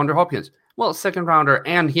for DeAndre Hopkins, well, second rounder,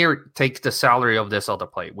 and here take the salary of this other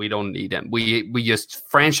play. We don't need him. We just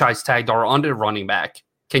franchise tagged our under running back.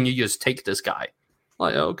 Can you just take this guy?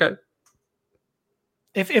 Okay.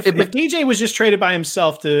 If DJ was just traded by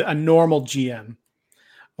himself to a normal GM,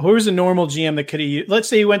 who's a normal GM that could have used? Let's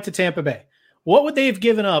say he went to Tampa Bay. What would they have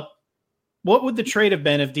given up? What would the trade have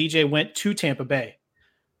been if DJ went to Tampa Bay?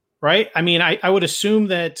 Right? I mean, I would assume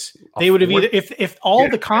that they would have either, if all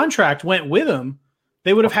the contract went with him,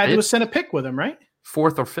 they would have had to have sent a pick with him, right?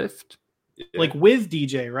 4th or 5th. With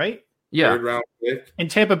DJ, right? Yeah. 3rd round pick. And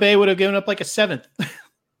Tampa Bay would have given up a 7th.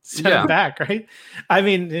 Back, right? I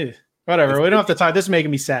mean, whatever. We don't have to talk. This is making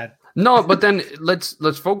me sad. No, but then let's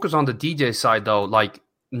focus on the DJ side, though.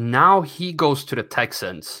 Now he goes to the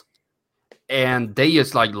Texans. And they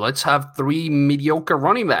just let's have 3 mediocre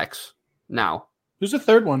running backs now. Who's the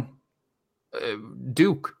third one?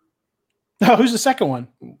 Duke. Oh, who's the second one?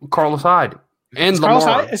 Carlos Hyde. And Carlos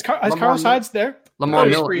Lamar. Hyde, is Carlos Hyde there? Lamar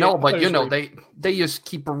Miller. No, but they just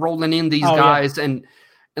keep rolling in these guys and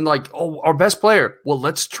like, oh, our best player. Well,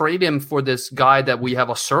 let's trade him for this guy that we have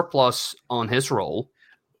a surplus on his role.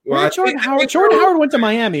 Well, Jordan Howard went to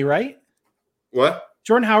Miami, right? What?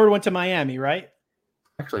 Jordan Howard went to Miami, right?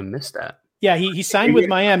 I actually missed that. Yeah, he signed with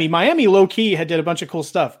Miami. Miami low key did a bunch of cool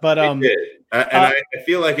stuff, but I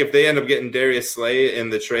feel like if they end up getting Darius Slay in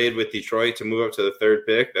the trade with Detroit to move up to the 3rd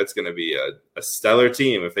pick, that's going to be a stellar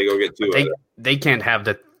team if they go get 2. They can't have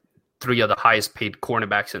the 3 of the highest paid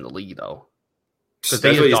cornerbacks in the league though. Because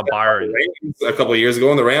they just got Byron a couple of years ago,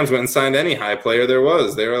 and the Rams went and signed any high player there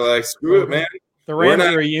was. They were like, "Screw it, man! The Rams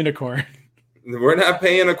are a unicorn. We're not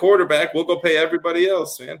paying a quarterback. We'll go pay everybody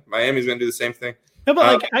else, man." Miami's going to do the same thing. No,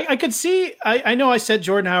 but I could see. I know I said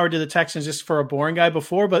Jordan Howard to the Texans just for a boring guy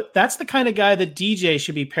before, but that's the kind of guy that DJ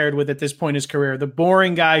should be paired with at this point in his career. The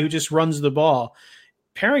boring guy who just runs the ball.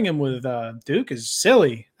 Pairing him with Duke is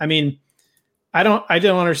silly. I mean, I don't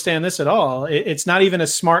understand this at all. It's not even a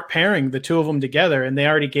smart pairing, the two of them together, and they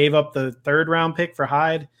already gave up the 3rd round pick for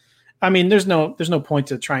Hyde. I mean, there's no point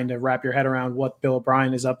to trying to wrap your head around what Bill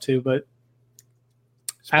O'Brien is up to, but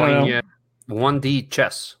I don't know. 1D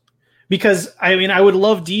chess. Because, I mean, I would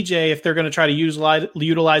love DJ if they're going to try to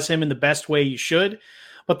utilize him in the best way you should.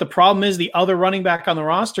 But the problem is the other running back on the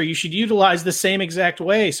roster, you should utilize the same exact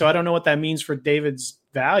way. So I don't know what that means for David's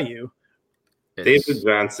value. David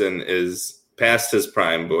Johnson is past his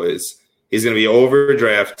prime, boys. He's going to be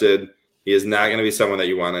overdrafted. He is not going to be someone that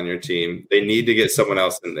you want on your team. They need to get someone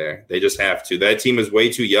else in there. They just have to. That team is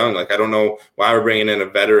way too young. Like, I don't know why we're bringing in a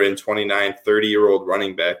veteran 29, 30-year-old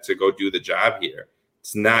running back to go do the job here.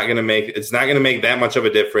 It's not going to make that much of a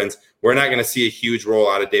difference. We're not going to see a huge roll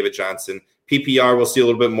out of David Johnson. PPR will see a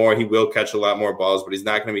little bit more. He will catch a lot more balls, but he's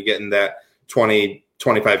not going to be getting that 20,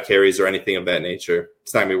 25 carries or anything of that nature.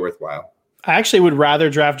 It's not going to be worthwhile. I actually would rather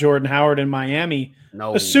draft Jordan Howard in Miami,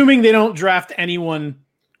 assuming they don't draft anyone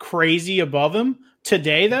crazy above him.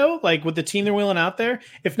 Today, though, like with the team they're wheeling out there,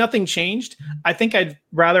 if nothing changed, I think I'd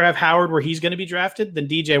rather have Howard where he's going to be drafted than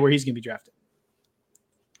DJ where he's going to be drafted.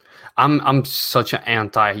 I'm such an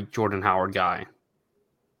anti Jordan Howard guy.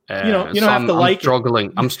 You don't have to like.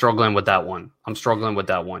 I'm struggling with that one.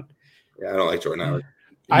 Yeah, I don't like Jordan Howard.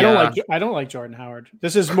 I don't like Jordan Howard.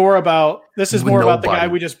 This is more about the guy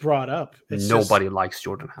we just brought up. Nobody likes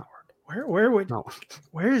Jordan Howard.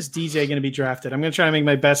 Where is DJ going to be drafted? I'm going to try to make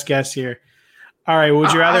my best guess here. All right,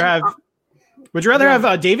 would you rather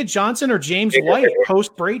have David Johnson or James White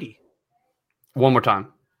post Brady? One more time.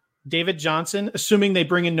 David Johnson, assuming they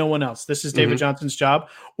bring in no one else. This is David Johnson's job,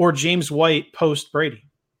 or James White post Brady.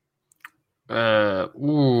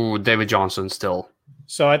 David Johnson still.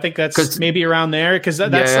 So I think that's maybe around there because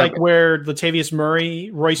that's like where Latavius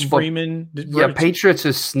Murray, Royce Freeman. Patriots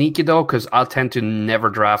is sneaky though because I tend to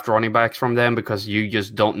never draft running backs from them because you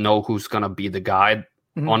just don't know who's gonna be the guy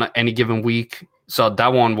on any given week. So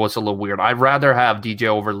that one was a little weird. I'd rather have DJ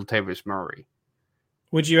over Latavius Murray.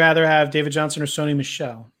 Would you rather have David Johnson or Sony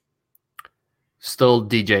Michel? Still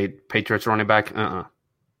DJ, Patriots running back.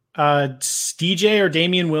 DJ or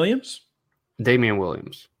Damian Williams? Damian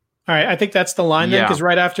Williams. All right, I think that's the line then, because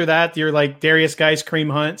right after that, you're like Darius Geis,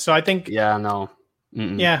 Kareem Hunt. So I think... Yeah, no.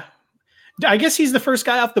 Mm-mm. Yeah. I guess he's the first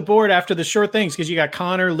guy off the board after the short things, because you got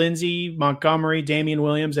Connor, Lindsey, Montgomery, Damian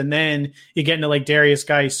Williams, and then you get into like Darius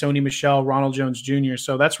Geis, Sony Michel, Ronald Jones Jr.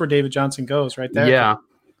 So that's where David Johnson goes right there. Yeah,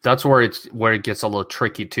 that's where it gets a little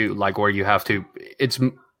tricky too, like where you have to... It's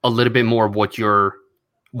a little bit more what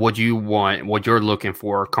you want, what you're looking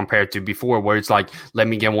for compared to before, where it's like, let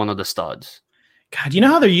me get one of the studs. God, you know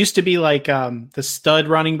how there used to be like the stud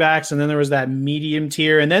running backs, and then there was that medium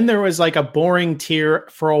tier, and then there was like a boring tier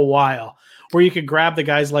for a while where you could grab the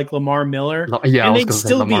guys like Lamar Miller, and they'd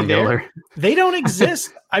still be there. They don't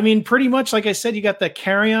exist. I mean, pretty much like I said, you got the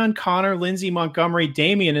Carrion, Connor, Lindsey, Montgomery,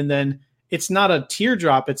 Damian, and then it's not a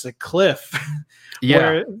teardrop, it's a cliff.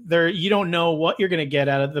 Yeah, where you don't know what you're going to get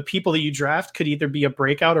out of the people that you draft. Could either be a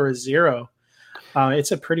breakout or a zero.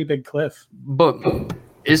 It's a pretty big cliff. But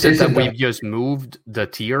is it that we've just moved the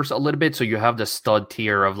tiers a little bit? So you have the stud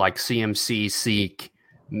tier of like CMC, Zeke.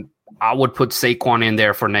 I would put Saquon in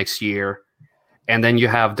there for next year, and then you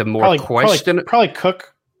have the more probably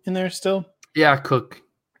Cook in there still. Yeah, Cook.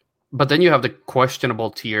 But then you have the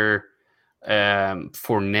questionable tier.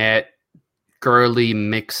 Fournette, Gurley,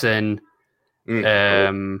 Mixon.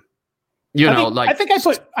 I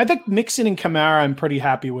think Mixon and Kamara I'm pretty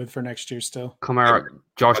happy with for next year still. Kamara,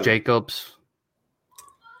 Josh Jacobs.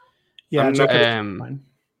 Yeah,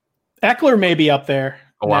 Eckler may be up there.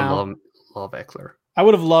 Oh, now. I love Eckler. I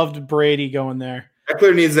would have loved Brady going there.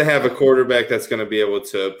 Eckler needs to have a quarterback that's going to be able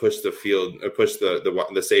to push the field or push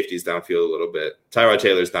the safeties downfield a little bit. Tyrod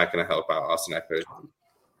Taylor's not going to help out Austin Eckler.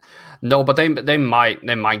 No, but they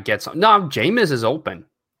might get some. No, Jameis is open.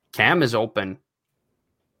 Cam is open.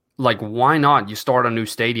 Like, why not? You start a new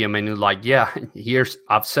stadium and you're like, yeah,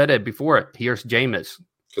 I've said it before. Here's Jameis.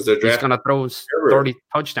 Because they're He's going to throw 30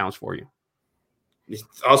 touchdowns for you. He's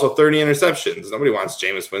also 30 interceptions. Nobody wants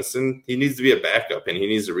Jameis Winston. He needs to be a backup, and he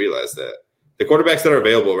needs to realize that. The quarterbacks that are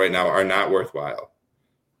available right now are not worthwhile.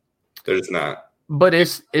 They're just not. But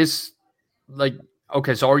it's like,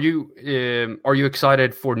 okay, so are you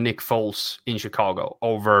excited for Nick Foles in Chicago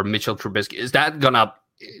over Mitchell Trubisky? Is that gonna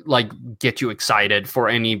like get you excited for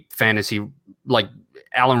any fantasy, like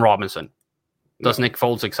Allen Robinson? Does Nick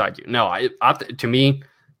Foles excite you? No, to me,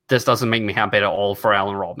 this doesn't make me happy at all for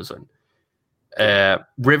Allen Robinson.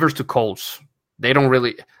 Rivers to Colts, they don't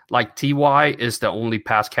really like. Ty is the only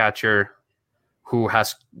pass catcher who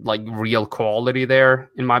has like real quality there.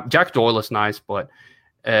 Jack Doyle is nice, but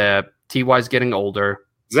Ty is getting older.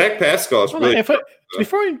 Zach Pascal is really.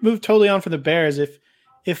 Before we move totally on for the Bears, if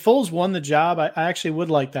Foles won the job, I actually would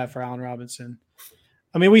like that for Allen Robinson.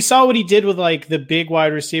 I mean, we saw what he did with like the big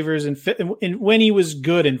wide receivers and when he was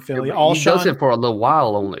good in Philly. He does it for a little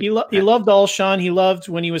while only. He loved Alshon. He loved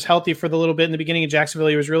when he was healthy for the little bit in the beginning of Jacksonville.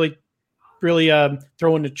 He was really, really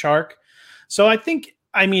throwing the Chark. So I think,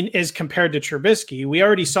 I mean, as compared to Trubisky, we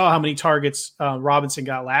already saw how many targets Robinson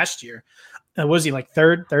got last year. Was he like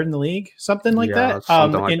third in the league, something like that?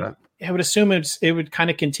 Something like that. I would assume it would kind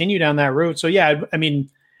of continue down that route. So yeah, I mean,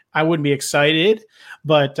 I wouldn't be excited,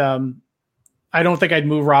 but I don't think I'd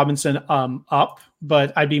move Robinson up,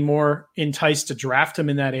 but I'd be more enticed to draft him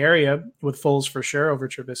in that area with Foles for sure over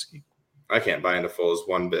Trubisky. I can't buy into Foles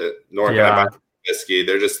one bit, nor can I buy into Trubisky.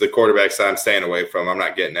 They're just the quarterbacks that I'm staying away from. I'm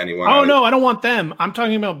not getting anyone. Oh no, I don't want them. I'm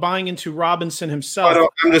talking about buying into Robinson himself.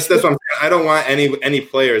 That's what I'm saying. I don't want any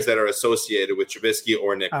players that are associated with Trubisky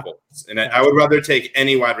or Nick Foles, and I would rather take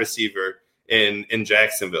any wide receiver in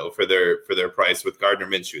Jacksonville for their price with Gardner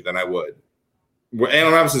Minshew than I would.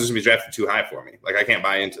 Allen Robinson's going to be drafted too high for me. Like, I can't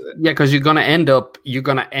buy into it. Yeah, because you're gonna end up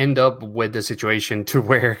with the situation to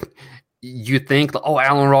where you think, oh,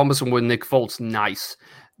 Allen Robinson with Nick Foles, nice.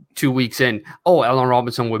 2 weeks in, oh, Allen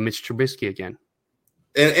Robinson with Mitch Trubisky again.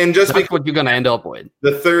 And just that's what you're gonna end up with.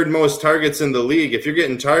 The third most targets in the league. If you're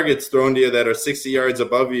getting targets thrown to you that are 60 yards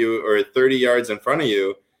above you or 30 yards in front of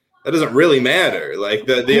you, that doesn't really matter. Like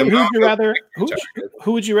who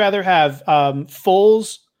would you rather have?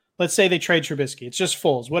 Foles. Let's say they trade Trubisky. It's just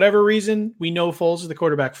Foles. Whatever reason, we know Foles is the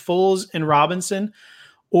quarterback. Foles and Robinson,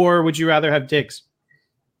 or would you rather have Diggs?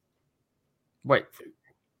 Wait,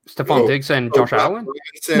 Stephon Diggs and Josh Allen?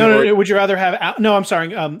 No. Would you rather have? No, I'm sorry.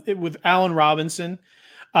 With Allen Robinson,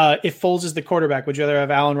 if Foles is the quarterback, would you rather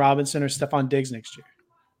have Allen Robinson or Stephon Diggs next year?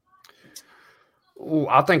 Ooh,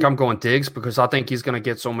 I think I'm going Diggs because I think he's going to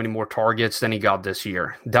get so many more targets than he got this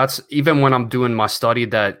year. That's even when I'm doing my study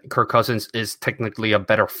that Kirk Cousins is technically a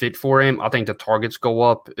better fit for him. I think the targets go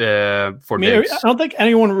up for Diggs. I don't think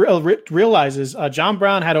anyone realizes John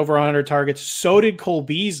Brown had over 100 targets. So did Cole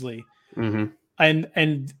Beasley. Mm-hmm.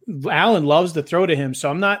 And Allen loves to throw to him.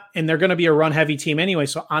 So I'm not, and they're going to be a run heavy team anyway.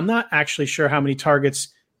 So I'm not actually sure how many targets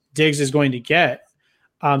Diggs is going to get.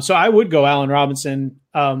 So I would go Allen Robinson.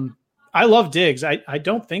 I love Diggs. I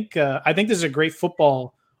don't think I think this is a great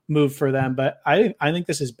football move for them, but I think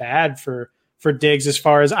this is bad for Diggs as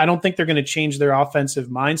far as I don't think they're going to change their offensive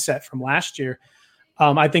mindset from last year.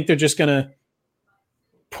 I think they're just going to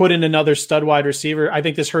put in another stud wide receiver. I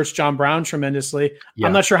think this hurts John Brown tremendously. Yeah.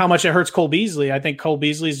 I'm not sure how much it hurts Cole Beasley. I think Cole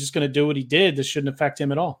Beasley is just going to do what he did. This shouldn't affect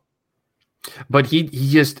him at all. But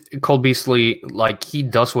Cole Beasley, like he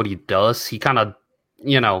does what he does. He kind of,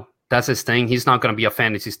 that's his thing. He's not going to be a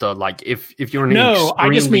fantasy stud. Like if you're I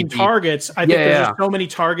just mean targets. I think there's so many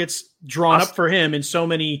targets drawn up for him and so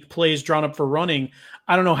many plays drawn up for running.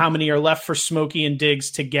 I don't know how many are left for Smokey and Diggs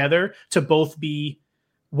together to both be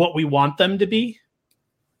what we want them to be.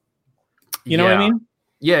 You know what I mean?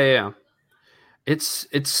 Yeah. It's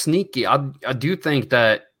sneaky. I do think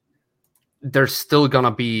that there's still going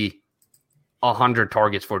to be 100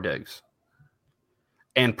 targets for Diggs.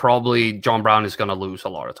 And probably John Brown is going to lose a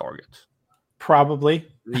lot of targets. Probably.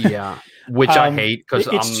 Yeah. Which I hate because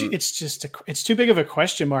it's too big of a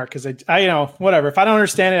question mark because I whatever. If I don't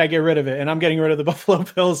understand it, I get rid of it. And I'm getting rid of the Buffalo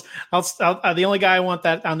Bills. The only guy I want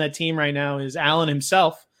that on that team right now is Allen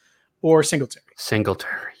himself or Singletary.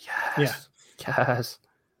 Yes. Yes.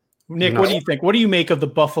 Nick, what do you think? What do you make of the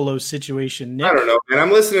Buffalo situation, Nick? I don't know, man.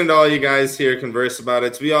 I'm listening to all you guys here converse about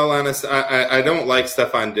it. To be all honest, I don't like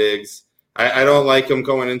Stephon Diggs. I don't like him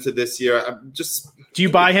going into this year. Do you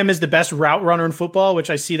buy him as the best route runner in football, which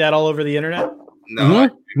I see that all over the internet? No, I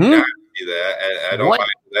do not see that. I don't buy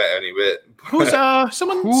that any bit. Who's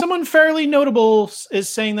someone fairly notable is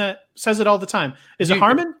saying that, says it all the time. Is it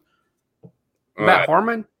Harmon? Matt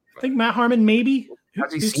Harmon? I think Matt Harmon, maybe.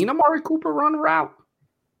 Has he seen Amari Cooper run a route?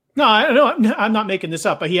 No, I don't know. I'm not making this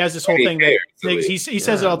up, but he has this whole thing. He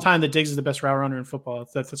says it all the time that Diggs is the best route runner in football.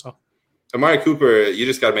 That's all. Amari Cooper, you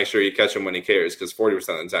just got to make sure you catch him when he cares, because 40%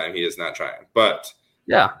 of the time he is not trying. But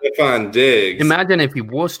yeah, Stefon Diggs. Imagine if he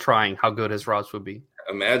was trying, how good his routes would be.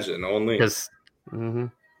 Imagine only. Because.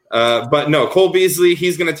 But no, Cole Beasley,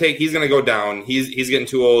 he's gonna go down. He's getting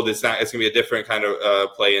too old. It's gonna be a different kind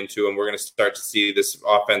of play into him. We're gonna start to see this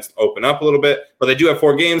offense open up a little bit. But they do have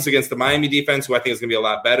 4 games against the Miami defense, who I think is gonna be a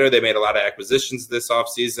lot better. They made a lot of acquisitions this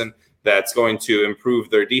offseason that's going to improve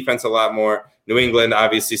their defense a lot more. New England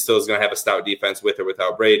obviously still is gonna have a stout defense with or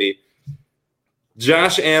without Brady.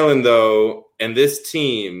 Josh Allen, though, and this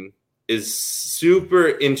team is super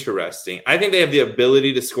interesting. I think they have the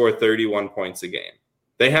ability to score 31 points a game.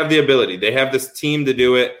 They have the ability. They have this team to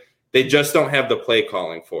do it. They just don't have the play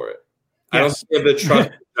calling for it. Yes. I don't think they have the trust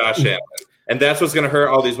in Josh Allen. And that's what's going to hurt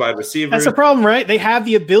all these wide receivers. That's the problem, right? They have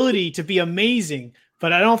the ability to be amazing,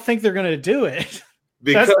 but I don't think they're going to do it.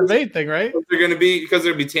 That's the main thing, right? They're going to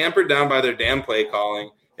be tampered down by their damn play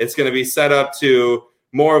calling. It's going to be set up to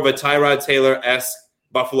more of a Tyrod Taylor-esque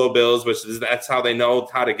Buffalo Bills, that's how they know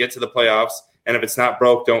how to get to the playoffs. And if it's not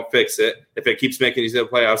broke, don't fix it. If it keeps making these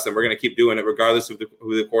playoffs, then we're going to keep doing it regardless of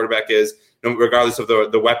who the quarterback is, regardless of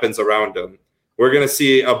the weapons around them. We're going to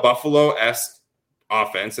see a Buffalo-esque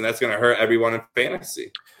offense, and that's going to hurt everyone in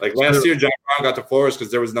fantasy. Like last year, John Brown got to Flores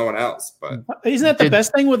because there was no one else. But isn't that the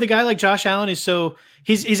best thing with a guy like Josh Allen? Is so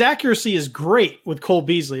his accuracy is great with Cole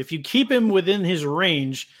Beasley. If you keep him within his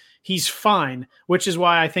range, he's fine, which is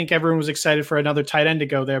why I think everyone was excited for another tight end to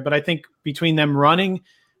go there. But I think between them running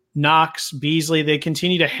 – Knox, Beasley, they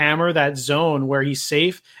continue to hammer that zone where he's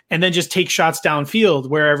safe and then just take shots downfield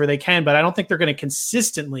wherever they can. But I don't think they're going to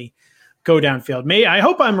consistently go downfield. I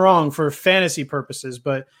hope I'm wrong for fantasy purposes,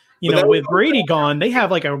 but with Brady gone, they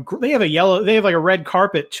have like a red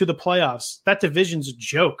carpet to the playoffs. That division's a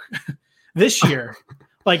joke this year.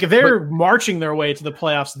 Like they're marching their way to the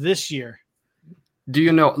playoffs this year. Do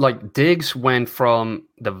you know, like Diggs went from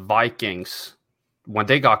the Vikings. When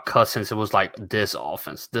they got Cousins, it was like this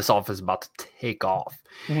offense is about to take off.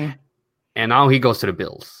 Mm-hmm. And now he goes to the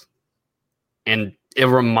Bills. And it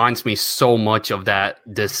reminds me so much of that.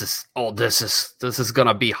 This is going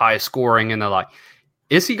to be high scoring. And they're like,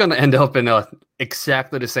 is he going to end up in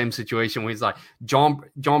exactly the same situation where he's like, John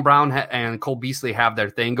Brown and Cole Beasley have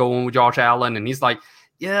their thing going with Josh Allen. And he's like,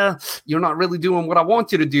 yeah, you're not really doing what I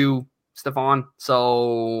want you to do, Stefon.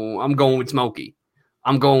 So I'm going with Smokey.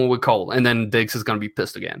 I'm going with Cole, and then Diggs is going to be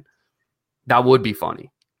pissed again. That would be funny.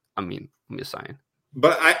 I mean, I'm just saying.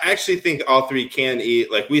 But I actually think all three can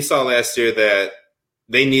eat. Like we saw last year that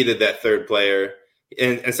they needed that third player,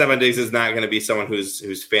 and Stefon Diggs is not going to be someone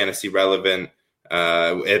who's fantasy relevant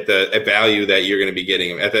at value that you're going to be getting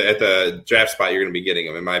him at the draft spot. You're going to be getting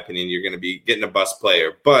him. In my opinion, you're going to be getting a bust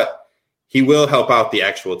player, but he will help out the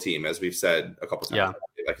actual team, as we've said a couple times. Yeah.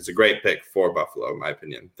 Like it's a great pick for Buffalo, in my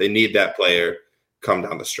opinion. They need that player. Come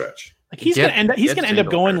down the stretch. Like he's gonna end up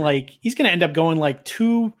going like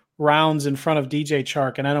 2 rounds in front of DJ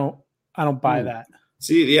Chark, and I don't buy that.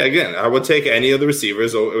 See, yeah, again, I would take any of the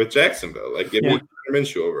receivers with Jacksonville. Like give me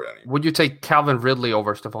Minshew over any. Would you take Calvin Ridley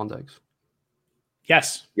over Stefon Diggs?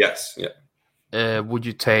 Yes. Yeah. Would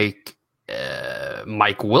you take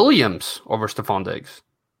Mike Williams over Stefon Diggs?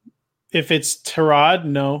 If it's Tyrod,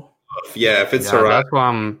 no. Yeah, if it's Tyrod. That's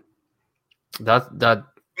why that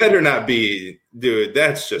better not be, dude.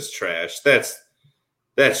 That's just trash. That's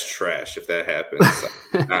trash if that happens.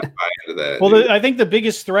 I'm not buying into that. Well, I think the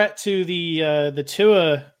biggest threat to the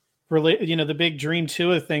Tua, the big dream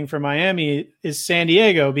Tua thing for Miami is San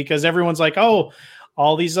Diego, because everyone's like, oh,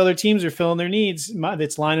 all these other teams are filling their needs.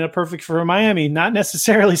 It's lining up perfect for Miami. Not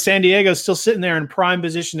necessarily. San Diego's still sitting there in prime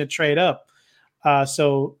position to trade up.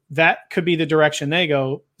 So that could be the direction they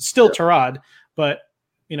go. Still Tyrod, but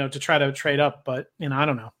to try to trade up, but I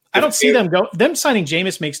don't know. I don't see them signing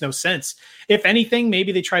Jameis makes no sense. If anything,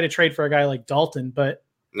 maybe they try to trade for a guy like Dalton, but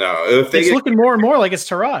no, it's looking more and more like it's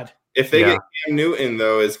Tyrod. If they get Cam Newton,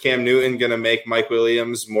 though, is Cam Newton going to make Mike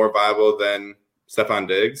Williams more viable than Stefon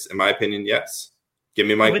Diggs? In my opinion, yes. Give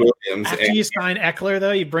me Mike Williams. After you sign Eckler,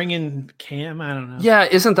 though, you bring in Cam. I don't know. Yeah,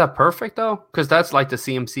 isn't that perfect, though? Because that's like the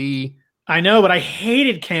CMC. I know, but I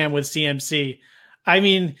hated Cam with CMC. I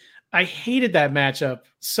mean, I hated that matchup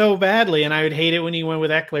so badly, and I would hate it when he went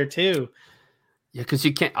with Eckler too. Yeah, because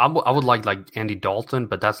you can't. I would like Andy Dalton,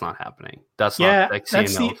 but that's not happening. That's Yeah, not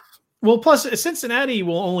sexy enough. Well, plus Cincinnati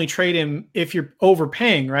will only trade him if you're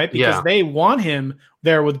overpaying, right? Because Yeah. they want him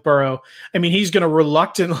there with Burrow. I mean, he's going to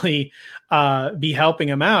reluctantly be helping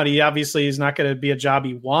him out. He obviously is not going to be a job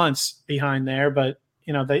he wants behind there, but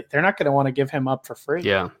they're not going to want to give him up for free.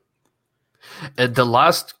 Yeah. The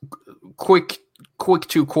last quick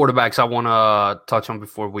two quarterbacks I want to touch on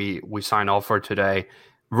before we sign off for today.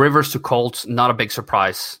 Rivers to Colts, not a big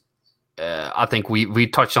surprise. I think we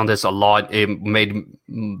touched on this a lot. It made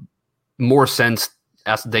more sense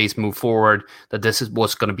as the days move forward that this is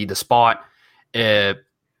what's going to be the spot. It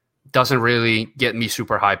doesn't really get me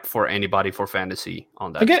super hyped for anybody for fantasy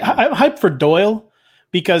on that. I'm hyped for Doyle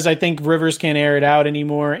because I think Rivers can't air it out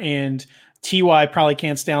anymore, and Ty probably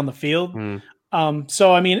can't stay on the field.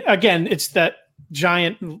 So, I mean, again, it's that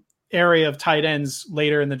giant area of tight ends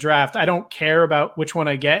later in the draft. I don't care about which one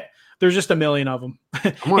I get. There's just a million of them.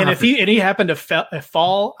 And if he happened to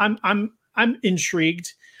fall, I'm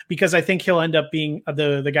intrigued because I think he'll end up being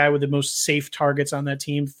the guy with the most safe targets on that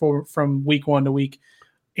team from week 1 to week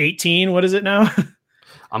 18. What is it now?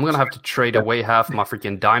 I'm going to have to trade away half my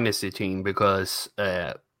freaking dynasty team because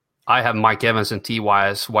I have Mike Evans and T.Y.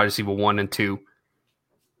 as wide receiver 1 and 2.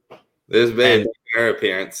 This is big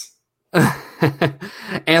appearance.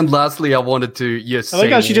 And lastly, I wanted to I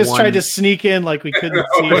like how she just tried to sneak in like we couldn't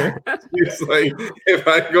see her. It's like, if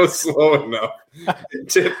I go slow enough,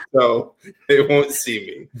 tiptoe, they won't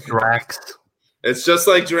see me. Drax. It's just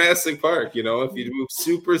like Jurassic Park, if you move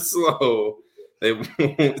super slow, they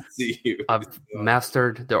won't see you. I've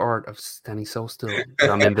mastered the art of standing so still that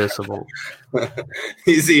I'm invisible.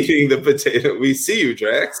 He's eating the potato. We see you,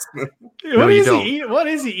 Drax. What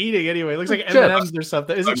is he eating anyway? It looks like M&M's or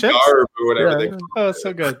something. Is it chips? Or whatever. Yeah. Oh, it's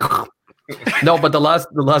so good. No, but the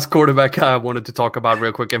last quarterback I wanted to talk about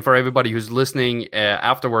real quick, and for everybody who's listening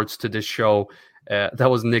afterwards to this show, that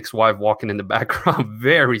was Nick's wife walking in the background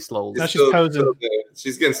very slowly. No, she's posing.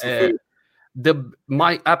 She's getting some food.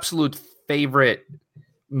 My absolute favorite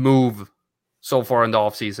move so far in the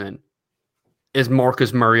offseason is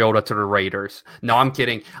Marcus Mariota to the Raiders. No, I'm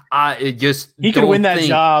kidding. He could win that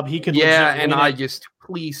job. He could. Yeah, and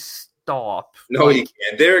please stop. No, he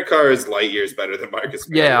can't. Derek Carr is light years better than Marcus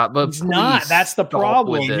Mariota. Yeah, but he's not. That's the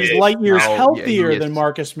problem. He's light years healthier than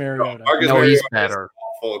Marcus Mariota. He's better.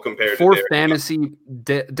 Compared for to fantasy,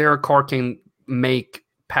 Derek Carr can make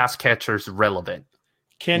pass catchers relevant.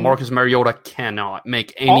 Marcus Mariota cannot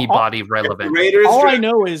make anybody relevant. All I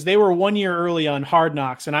know is they were 1 year early on Hard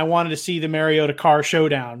Knocks, and I wanted to see the Mariota Carr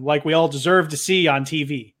showdown like we all deserve to see on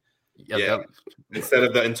TV. Yeah. Instead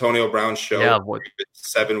of the Antonio Brown show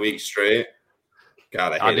 7 weeks straight.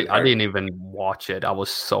 God, I didn't even watch it. I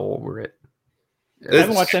was so over it. I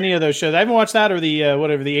haven't watched any of those shows. I haven't watched that or the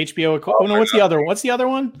the HBO. What's the other one? What's the other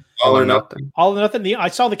one? All or Nothing. All or Nothing. I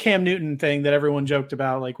saw the Cam Newton thing that everyone joked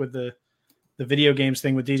about, like with the video games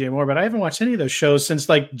thing with DJ Moore, but I haven't watched any of those shows since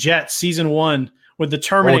like Jet season 1 with the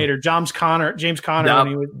Terminator, James Connor. John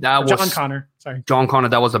Connor. Sorry, John Connor.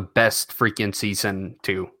 That was the best freaking season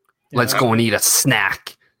 2. Yeah. Let's go and eat a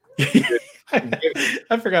snack.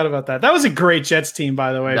 I forgot about that. That was a great Jets team,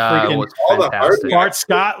 by the way. That was fantastic. Bart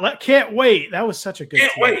Scott, can't wait. That was such a good team.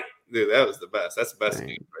 Wait. Dude, that was the best. That's the best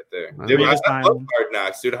game right there. Dude, I love Hard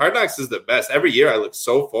Knocks. Dude, Hard Knocks is the best. Every year I look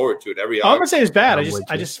so forward to it. I'm not gonna say it's bad.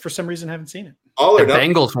 I just for some reason haven't seen it. The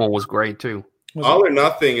Bengals one was great too. All or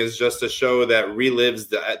Nothing is just a show that relives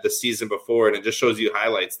the season before, and it just shows you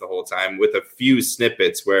highlights the whole time with a few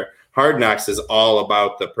snippets where Hard Knocks is all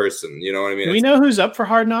about the person. You know what I mean? Do we know who's up for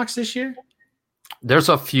Hard Knocks this year? There's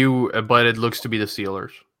a few, but it looks to be the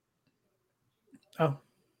Steelers. Oh.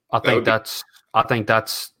 I think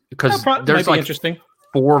that's because there's like interesting.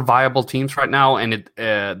 4 viable teams right now, and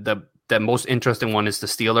the most interesting one is the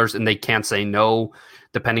Steelers, and they can't say no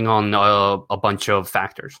depending on a bunch of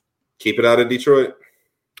factors. Keep it out of Detroit.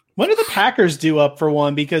 When did the Packers do up for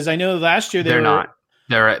one? Because I know last year they're not.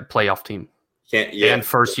 They're a playoff team. And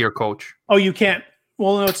first-year coach. Oh, you can't.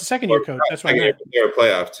 Well, no, it's a second-year coach. That's why they're a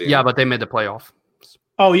playoff team. Yeah, but they made the playoff.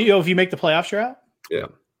 Oh, if you make the playoffs, you're out? Yeah.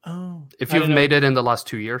 Oh. If you've made it in the last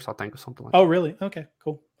 2 years, I think, or something like that. Oh, really? Okay,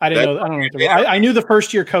 cool. I didn't know. I don't know. I knew the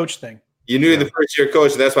first-year coach thing. You knew the first-year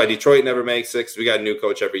coach, and that's why Detroit never makes it, because we got a new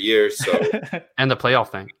coach every year. So and the playoff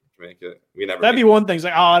thing. Make it. We never. That'd be one thing. It's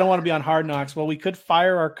like, I don't want to be on Hard Knocks. Well, we could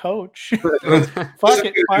fire our coach. Fuck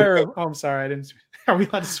it, fire him. Oh, I'm sorry, I didn't. Are we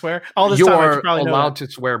allowed to swear? All this you time, are allowed to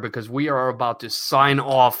swear because we are about to sign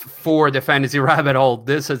off for the Fantasy Rabbit Hole.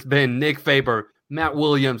 This has been Nick Faber, Matt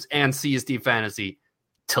Williams, and CSD Fantasy.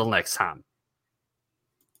 Till next time.